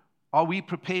 Where are we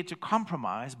prepared to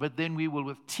compromise, but then we will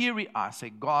with teary eyes say,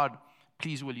 God,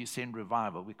 please will you send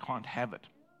revival? We can't have it.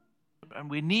 And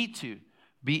we need to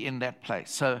be in that place.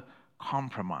 So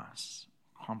compromise.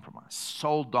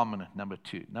 Soul dominant, number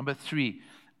 2. Number 3,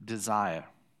 desire.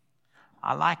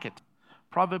 I like it.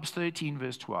 Proverbs 13,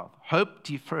 verse 12. Hope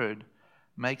deferred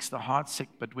makes the heart sick,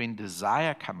 but when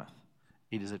desire cometh,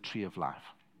 it is a tree of life.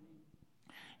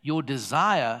 Your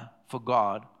desire for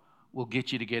God will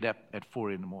get you to get up at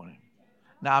 4 in the morning.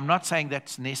 Now, I'm not saying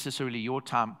that's necessarily your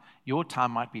time. Your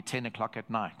time might be 10 o'clock at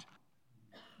night.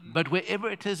 But wherever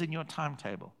it is in your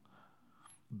timetable.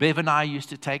 Bev and I used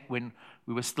to take, when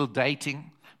we were still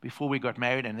dating, before we got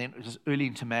married, and then it was early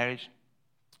into marriage,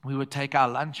 we would take our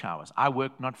lunch hours. I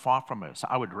worked not far from her, so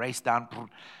I would race down,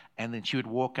 and then she would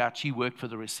walk out. She worked for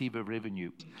the Receiver of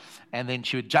Revenue. And then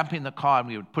she would jump in the car, and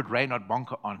we would put Reinhard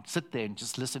Bonke on, sit there and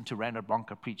just listen to Reinhard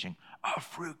Bonke preaching.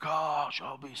 Africa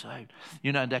shall be saved.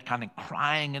 You know, and that kind of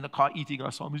crying in the car, eating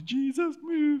our psalms, Jesus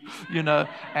move, you know,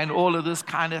 and all of this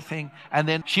kind of thing. And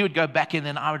then she would go back in,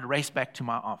 and I would race back to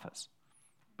my office.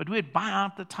 But we'd buy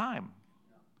out the time.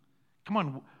 Come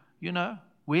on, you know,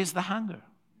 where's the hunger?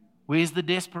 Where's the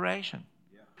desperation?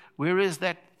 Where is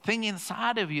that thing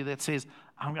inside of you that says,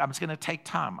 I'm just going to take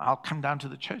time. I'll come down to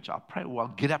the church. I'll pray. Or I'll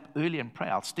get up early and pray.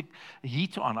 I'll stick the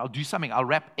heater on. I'll do something. I'll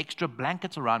wrap extra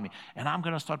blankets around me. And I'm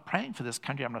going to start praying for this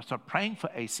country. I'm going to start praying for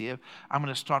ACF. I'm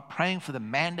going to start praying for the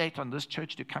mandate on this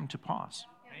church to come to pass.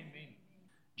 Amen.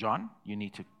 John, you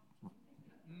need to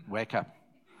wake up.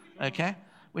 Okay?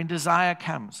 When desire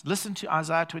comes, listen to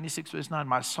Isaiah 26, verse 9.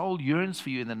 My soul yearns for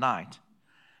you in the night.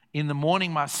 In the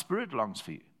morning, my spirit longs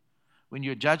for you. When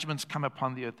your judgments come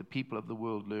upon the earth, the people of the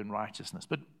world learn righteousness.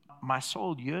 But my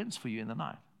soul yearns for you in the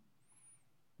night.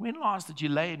 When last did you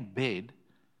lay in bed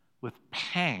with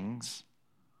pangs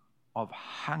of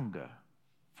hunger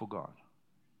for God?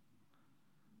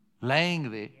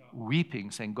 Laying there,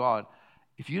 weeping, saying, God,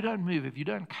 if you don't move, if you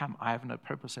don't come, I have no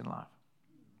purpose in life.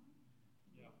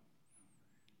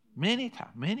 Many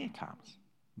times.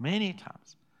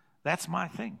 That's my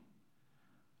thing.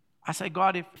 I say,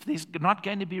 God, if there's not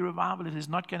going to be revival, if there's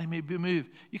not going to be a move,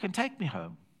 you can take me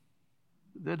home.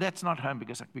 That's not home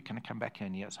because we can come back here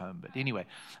and here's home. But anyway,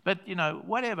 you know,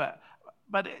 whatever.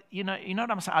 But you know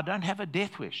what I'm saying? I don't have a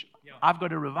death wish. Yeah. I've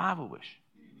got a revival wish.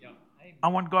 Yeah. I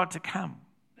want God to come.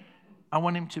 I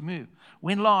want him to move.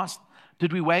 When last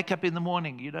did we wake up in the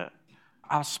morning, you know,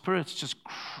 our spirits just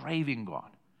craving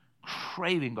God.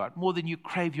 Craving God more than you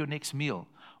crave your next meal,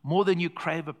 more than you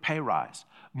crave a pay rise,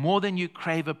 more than you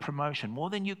crave a promotion, more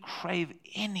than you crave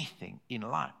anything in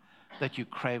life, that you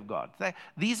crave God.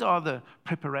 These are the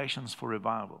preparations for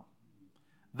revival.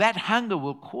 That hunger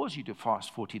will cause you to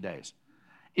fast 40 days.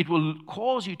 It will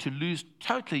cause you to lose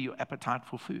totally your appetite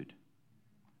for food.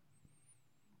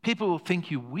 People will think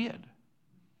you weird,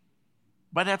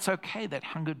 but that's okay. That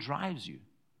hunger drives you.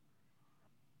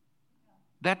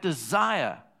 That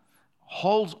desire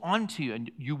holds on to you,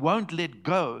 and you won't let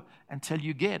go until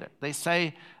you get it. They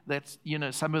say that, you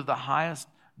know, some of the highest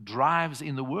drives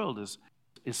in the world is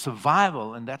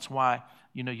survival, and that's why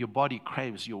your body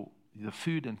craves the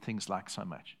food and things like so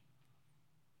much.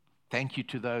 Thank you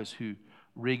to those who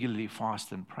regularly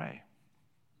fast and pray.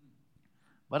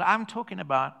 But I'm talking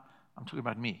about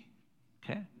me.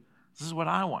 Okay? This is what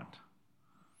I want.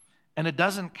 And it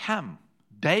doesn't come.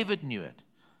 David knew it.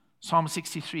 Psalm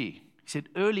 63, he said,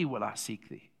 early will I seek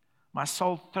thee. My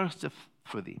soul thirsteth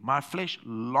for thee. My flesh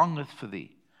longeth for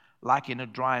thee, like in a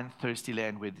dry and thirsty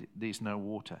land where there is no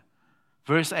water.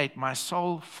 Verse 8, my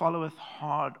soul followeth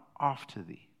hard after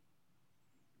thee.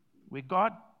 Where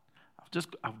God,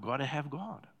 I've got to have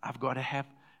God. I've got to have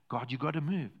God, you've got to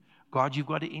move. God, you've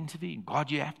got to intervene.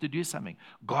 God, you have to do something.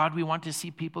 God, we want to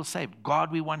see people saved.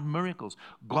 God, we want miracles.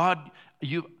 God,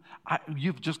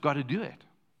 you've just got to do it.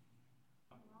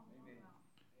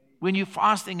 When you're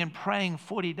fasting and praying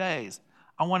 40 days,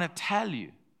 I want to tell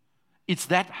you, it's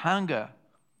that hunger,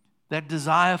 that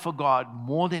desire for God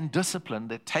more than discipline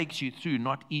that takes you through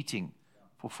not eating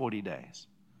for 40 days.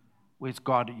 Where it's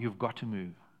God, you've got to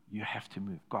move. You have to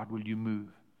move. God, will you move?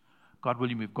 God, will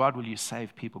you move? God, will you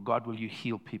save people? God, will you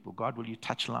heal people? God, will you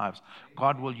touch lives?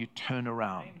 God, will you turn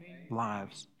around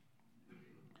lives?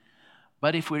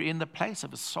 But if we're in the place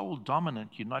of a soul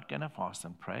dominant, you're not going to fast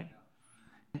and pray.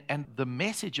 And the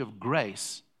message of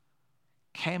grace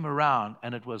came around,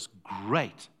 and it was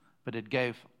great, but it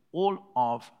gave all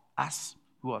of us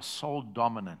who are soul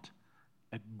dominant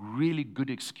a really good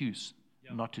excuse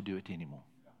not to do it anymore.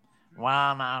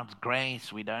 Well, now it's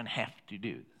grace, we don't have to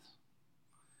do this.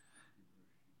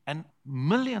 And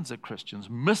millions of Christians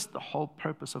miss the whole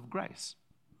purpose of grace.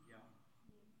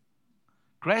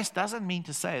 Grace doesn't mean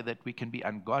to say that we can be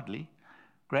ungodly.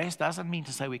 Grace doesn't mean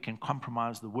to say we can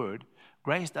compromise the word.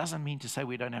 Grace doesn't mean to say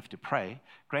we don't have to pray.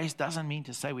 Grace doesn't mean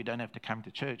to say we don't have to come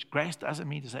to church. Grace doesn't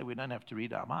mean to say we don't have to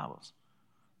read our Bibles.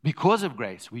 Because of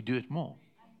grace, we do it more.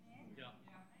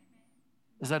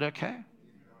 Is that okay?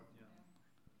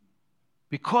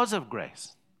 Because of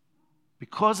grace,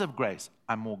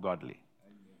 I'm more godly.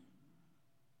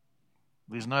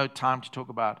 There's no time to talk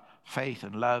about faith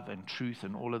and love and truth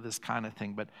and all of this kind of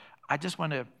thing, but I just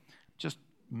want to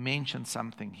mention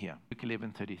something here. Luke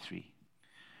 11:33.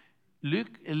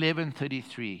 Luke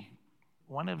 11:33,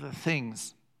 one of the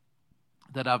things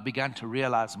that I've begun to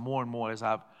realize more and more as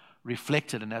I've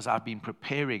reflected and as I've been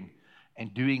preparing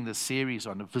and doing the series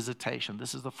on visitation.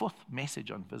 This is the 4th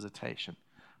message on visitation,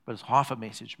 but it's half a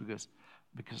message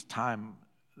because time,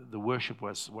 the worship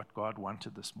was what God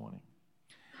wanted this morning.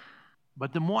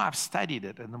 But the more I've studied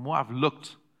it and the more I've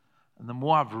looked and the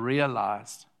more I've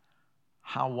realized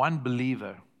how one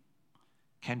believer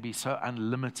can be so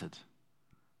unlimited.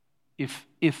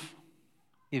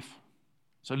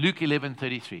 So Luke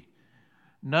 11:33,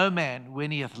 no man, when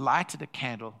he hath lighted a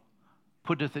candle,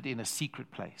 putteth it in a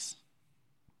secret place.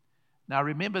 Now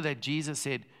remember that Jesus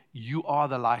said, you are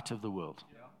the light of the world.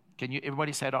 Can you,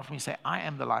 everybody say it after me? Say, I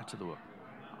am the light of the world.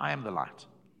 I am the light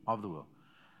of the world.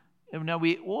 And now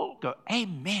we all go,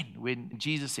 amen, when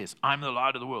Jesus says, I'm the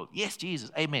light of the world. Yes,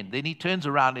 Jesus, amen. Then he turns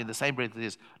around in the same breath and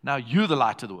says, now you're the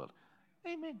light of the world.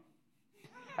 Amen.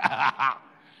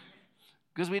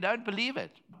 Because we don't believe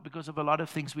it because of a lot of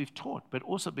things we've taught, but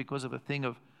also because of a thing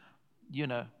of,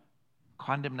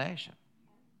 condemnation.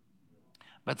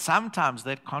 But sometimes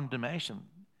that condemnation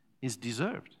is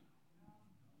deserved.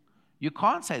 You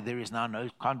can't say there is now no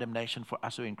condemnation for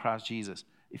us who are in Christ Jesus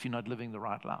if you're not living the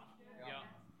right life.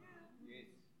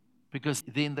 Because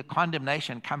then the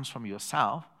condemnation comes from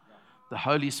yourself. The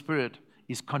Holy Spirit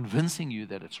is convincing you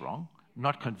that it's wrong,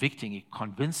 not convicting you,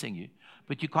 convincing you.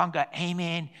 But you can't go,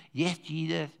 amen, yes,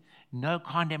 Jesus, no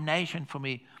condemnation for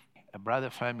me. A brother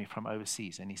phoned me from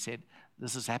overseas, and he said,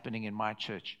 this is happening in my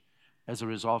church. As a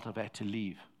result, I've had to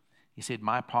leave. He said,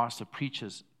 my pastor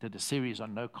did a series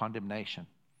on no condemnation.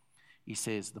 He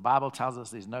says, the Bible tells us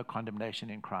there's no condemnation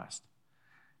in Christ.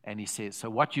 And he says, so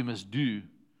what you must do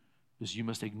is you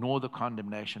must ignore the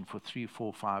condemnation for 3,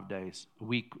 4, 5 days, a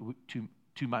week,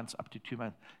 2 months, up to 2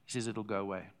 months. He says it'll go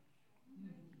away.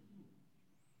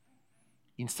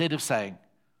 Instead of saying,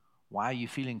 why are you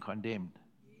feeling condemned?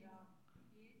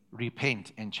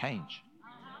 Repent and change.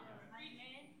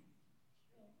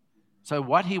 So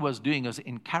what he was doing is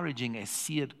encouraging a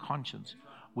seared conscience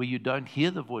where you don't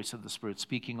hear the voice of the Spirit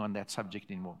speaking on that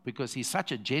subject anymore. Because he's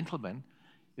such a gentleman,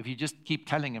 if you just keep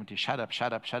telling him to shut up,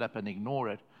 shut up, shut up and ignore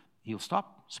it, he'll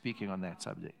stop speaking on that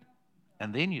subject.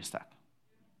 And then you're stuck.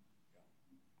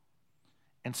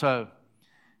 And so,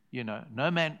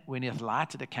 no man, when he hath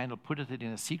lighted a candle, putteth it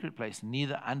in a secret place,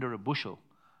 neither under a bushel,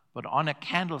 but on a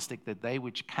candlestick, that they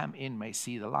which come in may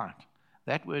see the light.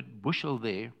 That word bushel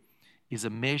there is a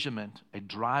measurement, a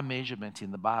dry measurement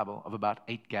in the Bible of about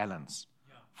 8 gallons,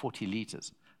 40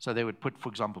 liters. So they would put, for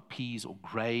example, peas or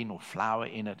grain or flour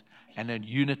in it and a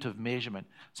unit of measurement.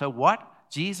 So what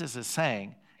Jesus is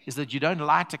saying is that you don't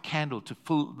light a candle to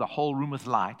fill the whole room with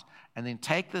light and then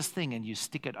take this thing and you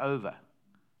stick it over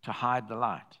to hide the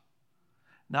light.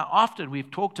 Now, often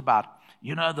we've talked about,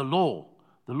 the law.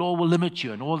 The law will limit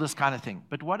you and all this kind of thing.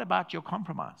 But what about your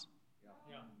compromise?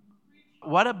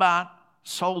 What about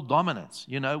soul dominance?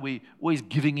 We always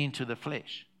giving into the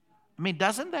flesh. I mean,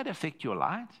 doesn't that affect your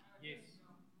light? Yes.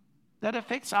 That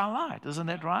affects our light, isn't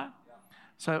that right? Yeah.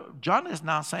 So John is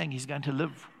now saying he's going to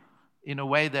live in a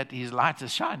way that his light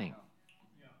is shining.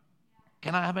 Yeah.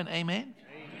 Can I have an amen?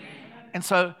 Amen? And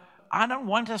so I don't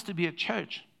want us to be a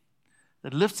church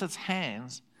that lifts its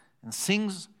hands and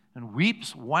sings and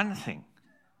weeps one thing,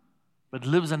 but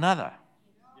lives another.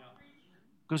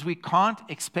 Because we can't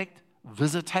expect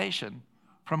visitation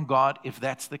from God if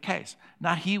that's the case.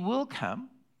 Now, He will come,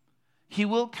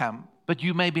 but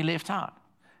you may be left out.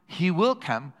 He will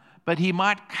come, but He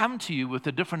might come to you with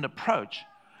a different approach.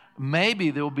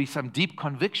 Maybe there will be some deep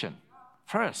conviction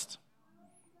first.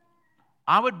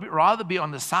 I would rather be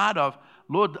on the side of,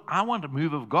 Lord, I want a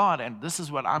move of God, and this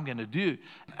is what I'm going to do.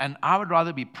 And I would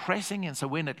rather be pressing in. So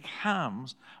when it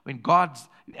comes, when God's,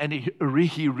 and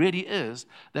He really is,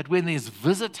 that when there's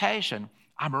visitation,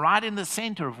 I'm right in the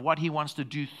center of what He wants to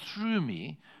do through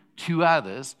me to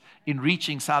others in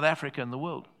reaching South Africa and the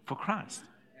world for Christ.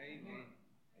 Amen.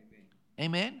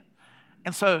 Amen.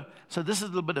 And so this is a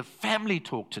little bit of family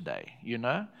talk today,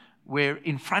 where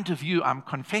in front of you I'm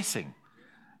confessing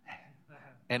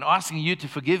and asking you to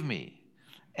forgive me.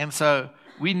 And so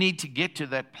we need to get to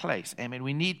that place. Amen.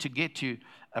 We need to get to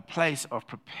a place of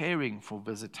preparing for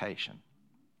visitation.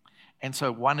 And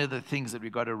so one of the things that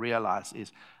we've got to realize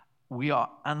is we are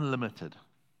unlimited.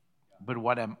 But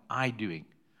what am I doing?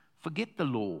 Forget the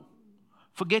law.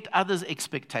 Forget others'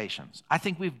 expectations. I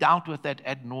think we've dealt with that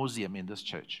ad nauseum in this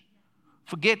church.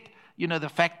 Forget, the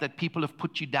fact that people have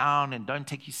put you down and don't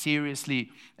take you seriously,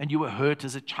 and you were hurt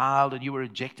as a child and you were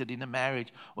rejected in a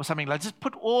marriage or something like that. Just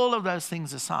put all of those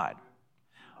things aside.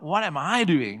 What am I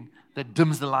doing that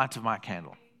dims the light of my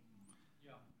candle?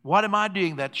 What am I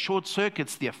doing that short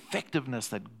circuits the effectiveness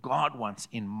that God wants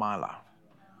in my life?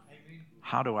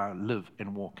 How do I live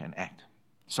and walk and act?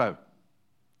 So,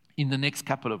 in the next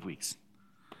couple of weeks,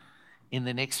 in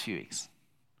the next few weeks,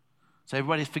 so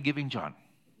everybody's forgiving John.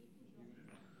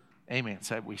 Amen.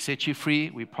 So we set you free.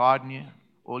 We pardon you.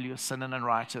 All your sin and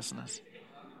unrighteousness.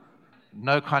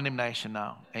 No condemnation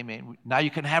now. Amen. Now you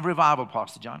can have revival,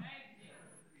 Pastor John.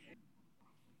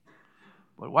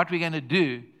 But what we're going to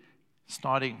do,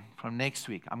 starting from next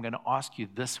week, I'm going to ask you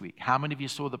this week. How many of you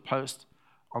saw the post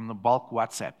on the bulk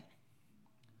WhatsApp?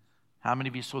 How many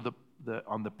of you saw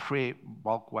on the prayer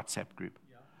bulk WhatsApp group?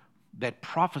 That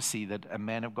prophecy that a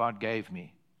man of God gave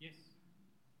me.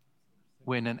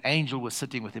 When an angel was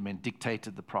sitting with him and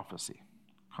dictated the prophecy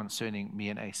concerning me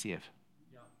and ACF.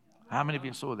 How many of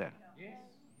you saw that?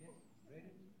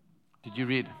 Did you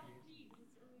read?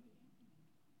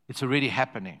 It's already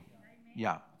happening.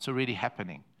 Yeah, it's already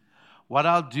happening. What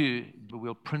I'll do,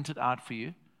 we'll print it out for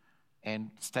you and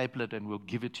staple it and we'll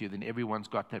give it to you. Then everyone's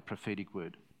got that prophetic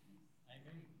word.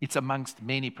 It's amongst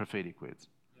many prophetic words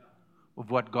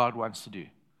of what God wants to do.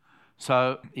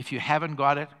 So if you haven't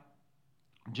got it,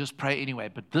 just pray anyway.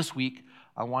 But this week,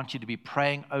 I want you to be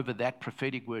praying over that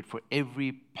prophetic word for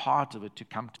every part of it to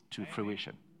come to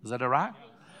fruition. Is that all right?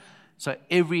 So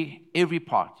every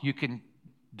part. You can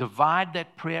divide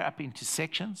that prayer up into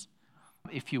sections.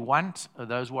 If you want,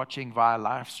 those watching via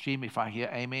live stream, if I hear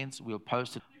amens, we'll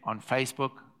post it on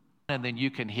Facebook. And then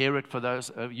you can hear it for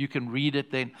those. You can read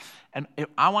it then. And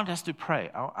I want us to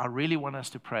pray. I really want us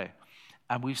to pray.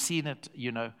 And we've seen it,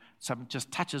 some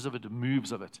just touches of it,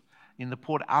 moves of it. In the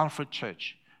Port Alfred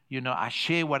Church, I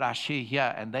share what I share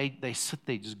here, and they sit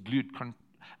there just glued.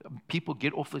 People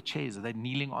get off the chairs, they're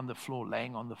kneeling on the floor,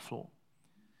 laying on the floor.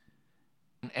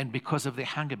 And because of their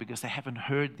hunger, because they haven't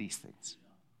heard these things.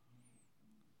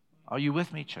 Are you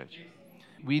with me, church?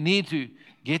 We need to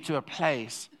get to a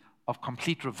place of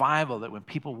complete revival that when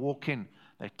people walk in,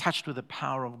 they're touched with the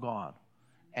power of God,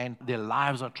 and their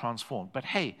lives are transformed. But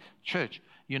hey, church,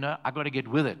 I got to get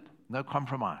with it. No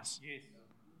compromise.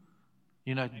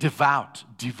 Devout,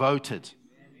 devoted,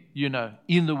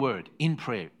 in the Word, in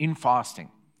prayer, in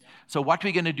fasting. So what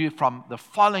we're going to do from the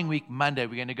following week, Monday,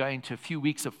 we're going to go into a few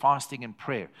weeks of fasting and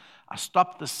prayer. I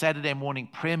stopped the Saturday morning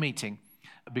prayer meeting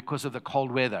because of the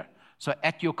cold weather. So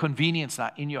at your convenience now,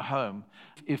 in your home,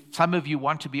 if some of you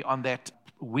want to be on that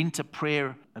winter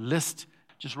prayer list,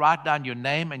 just write down your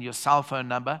name and your cell phone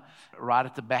number right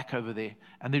at the back over there,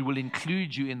 and it will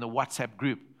include you in the WhatsApp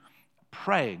group.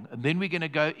 praying. And then we're going to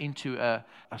go into a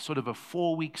sort of a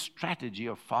 4-week strategy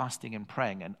of fasting and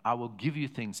praying. And I will give you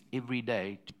things every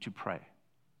day to pray.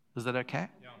 Is that okay?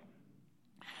 Yeah.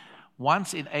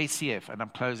 Once in ACF, and I'm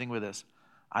closing with this,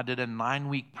 I did a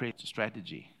 9-week prayer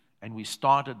strategy. And we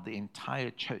started the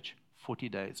entire church 40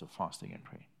 days of fasting and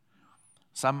prayer.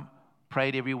 Some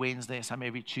prayed every Wednesday, some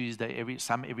every Tuesday,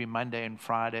 some every Monday and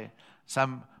Friday.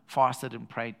 Some fasted and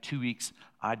prayed 2 weeks.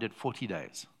 I did 40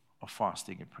 days of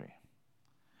fasting and prayer.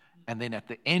 And then at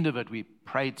the end of it, we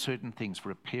prayed certain things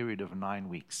for a period of 9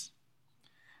 weeks.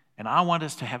 And I want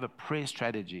us to have a prayer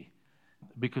strategy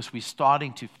because we're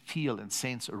starting to feel and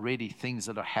sense already things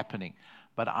that are happening.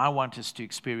 But I want us to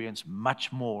experience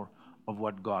much more of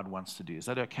what God wants to do. Is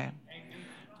that okay? Amen.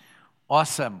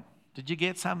 Awesome. Did you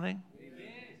get something? Yes.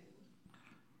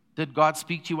 Did God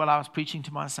speak to you while I was preaching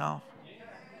to myself?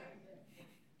 Yes.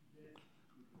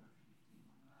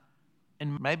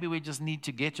 And maybe we just need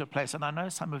to get to a place, and I know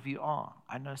some of you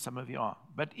are.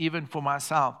 But even for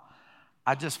myself,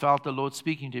 I just felt the Lord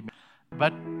speaking to me.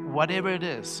 But whatever it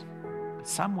is,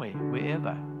 somewhere,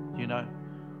 wherever,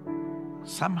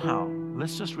 somehow,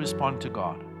 let's just respond to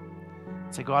God.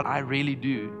 Say, God, I really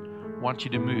do want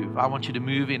you to move. I want you to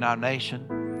move in our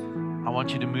nation. I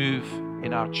want you to move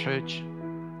in our church.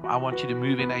 I want you to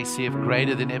move in ACF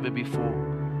greater than ever before.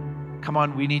 Come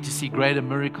on, we need to see greater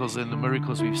miracles than the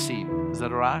miracles we've seen. Is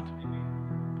that all right?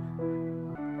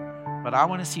 But I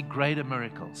want to see greater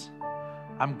miracles.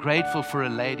 I'm grateful for a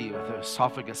lady with her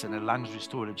esophagus and her lungs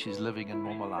restored and she's living a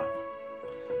normal life.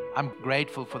 I'm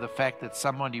grateful for the fact that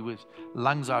somebody with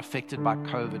lungs are affected by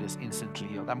COVID is instantly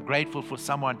healed. I'm grateful for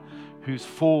someone whose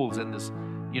falls and this,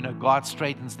 God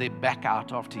straightens their back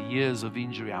out after years of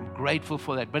injury. I'm grateful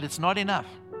for that, but it's not enough.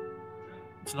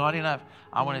 It's not enough.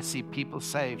 I want to see people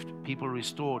saved, people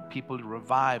restored, people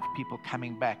revived, people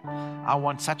coming back. I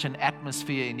want such an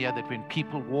atmosphere in here that when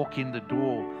people walk in the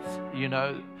door,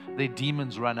 their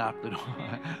demons run out the door.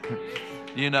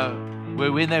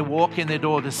 Where when they walk in their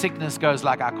door, the sickness goes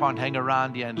like, I can't hang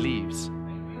around here, and leaves.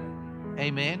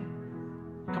 Amen.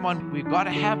 Come on, we've got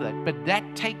to have that. But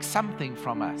that takes something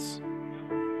from us.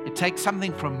 It takes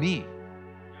something from me.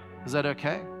 Is that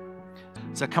okay?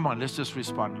 So come on, let's just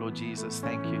respond. Lord Jesus,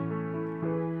 thank you.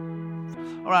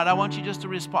 All right, I want you just to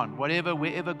respond.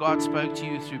 Wherever God spoke to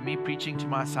you through me preaching to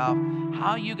myself,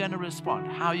 how are you going to respond?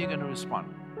 How are you going to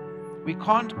respond? We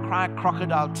can't cry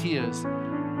crocodile tears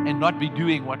and not be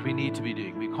doing what we need to be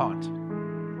doing. We can't.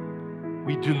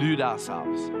 We delude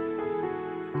ourselves.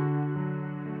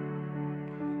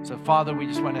 So, Father, we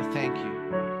just want to thank you.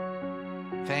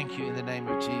 Thank you in the name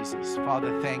of Jesus.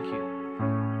 Father, thank you.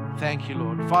 Thank you,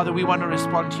 Lord. Father, we want to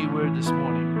respond to your word this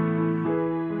morning.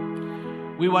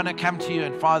 We want to come to you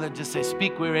and, Father, just say,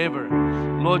 speak wherever.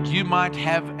 Lord, you might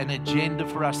have an agenda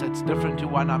for us that's different to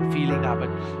one I'm feeling now, but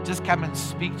just come and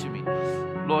speak to me.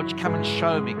 Lord, come and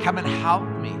show me. Come and help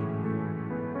me.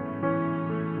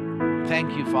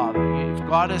 Thank you, Father. If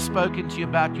God has spoken to you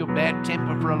about your bad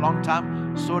temper for a long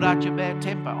time, sort out your bad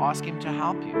temper. Ask Him to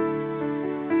help you.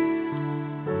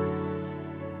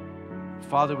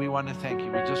 Father, we want to thank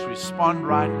you. We just respond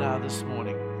right now this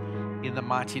morning in the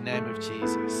mighty name of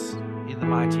Jesus. In the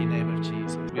mighty name of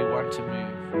Jesus. We want to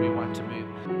move. We want to move.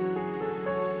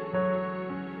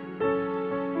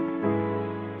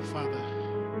 Father,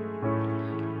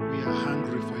 we are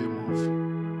hungry for your move.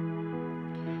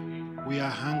 We are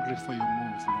hungry for your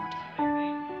move, Lord.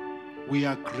 We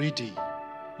are greedy.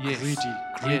 Yes. Greedy.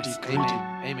 Yes.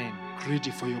 Amen.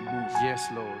 Greedy for your move. Yes,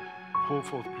 Lord. Pour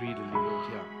forth greedily, Lord.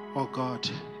 Yeah. Oh God,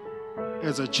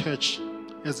 as a church,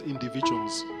 as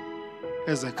individuals,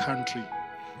 as a country,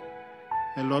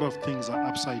 a lot of things are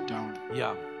upside down.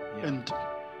 Yeah. And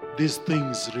these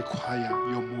things require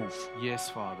your move. Yes,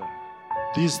 Father.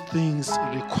 These things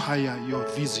require your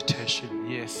visitation.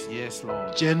 Yes,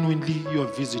 Lord. Genuinely your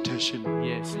visitation.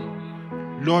 Yes, Lord.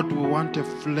 Lord, we want a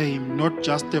flame, not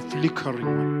just a flickering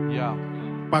one. Yeah.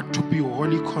 But to be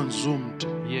wholly consumed.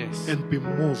 Yes. And be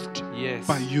moved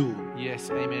by you. Yes,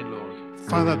 amen, Lord.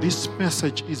 Father, this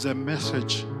message is a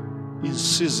message in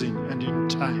season and in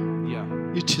time. Yeah.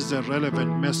 It is a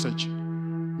relevant message,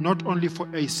 not only for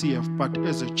ACF, but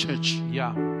as a church.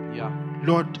 Yeah.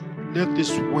 Lord, let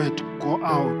this word go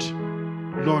out,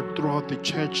 Lord, throughout the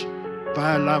church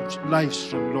via live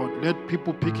stream, Lord. Let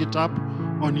people pick it up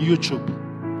on YouTube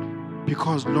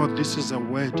because, Lord, this is a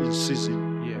word in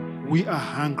season. Yeah. We are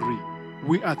hungry.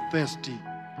 We are thirsty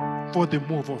for the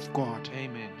move of God.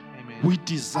 Amen. We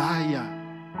desire.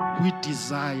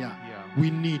 Yeah. We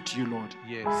need you, Lord.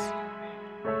 Yes.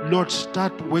 Lord,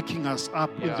 start waking us up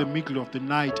in the middle of the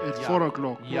night at 4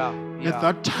 o'clock. Yeah. At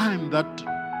that time that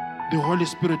The Holy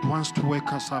Spirit wants to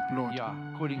wake us up, Lord. Yeah,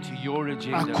 according to your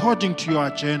agenda. According to your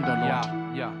agenda,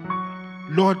 Lord. Yeah, yeah,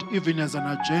 Lord, even as an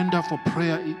agenda for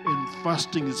prayer and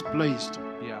fasting is placed,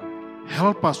 yeah,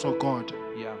 help us, oh God.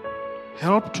 yeah,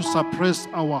 Help to suppress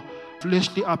our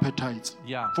fleshly appetites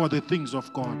yeah. for the things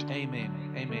of God. Amen,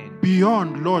 amen.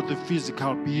 Beyond, Lord, the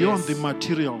physical, beyond Yes. the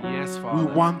material, Yes, we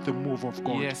Father. want the move of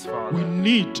God. Yes, Father. We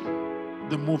need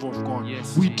the move of God.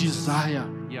 Yes, We Jesus. desire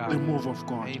Yeah. the move of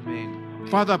God. Amen.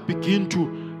 Father, begin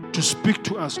to speak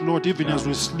to us, Lord, even Yeah. as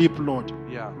we sleep, Lord.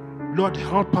 Yeah, Lord,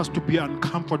 help us to be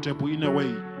uncomfortable in a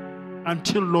way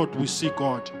until, Lord, we see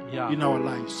God Yeah. in our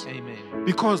lives. amen.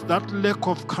 Because that lack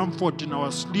of comfort in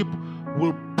our sleep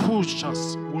will push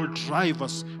us, will drive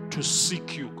us to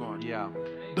seek you, God, Yeah,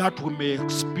 that we may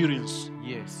experience.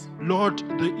 yes, Lord,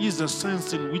 there is a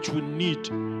sense in which we need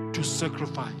to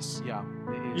sacrifice yeah,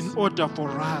 there in is. order for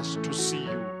us to see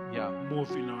you Yeah, move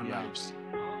in our Yeah. lives.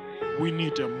 We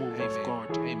need a move of Amen.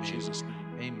 God in Amen. Jesus'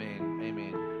 name. amen,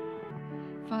 amen.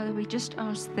 Father, we just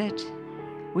ask that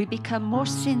we become more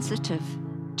sensitive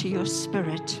to your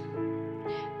Spirit,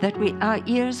 that our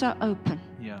ears are open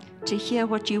Yeah, to hear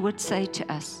what you would say to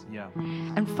us. yeah,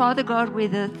 And Father God, where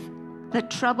the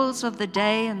troubles of the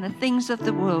day and the things of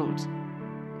the world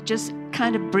just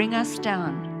kind of bring us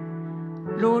down,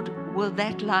 Lord, will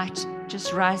that light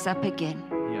just rise up again?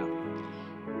 yeah,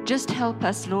 Just help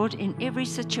us, Lord, in every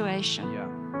situation, yeah,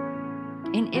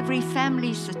 in every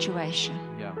family situation.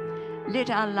 yeah, Let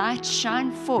our light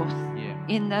shine forth yeah,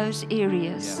 in those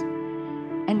areas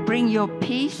Yeah. and bring your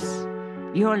peace,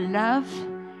 your love,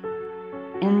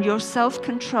 and your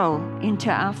self-control into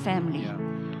our family. yeah,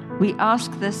 We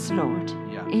ask this, Lord,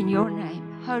 Yeah. in your name.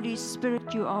 Holy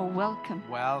Spirit, you are welcome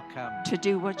Welcome. to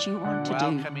do what you want to do.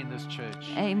 Welcome in this church.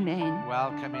 Amen.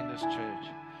 Welcome in this church.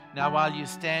 Now, while you're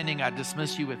standing, I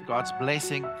dismiss you with God's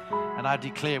blessing, and I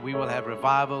declare we will have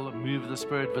revival, a move of the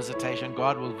Spirit, visitation.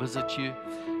 God will visit you,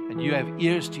 and you have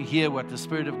ears to hear what the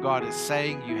Spirit of God is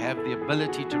saying. You have the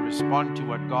ability to respond to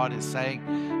what God is saying,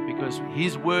 because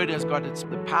His word has got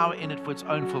the power in it for its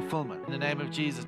own fulfillment. In the name of Jesus.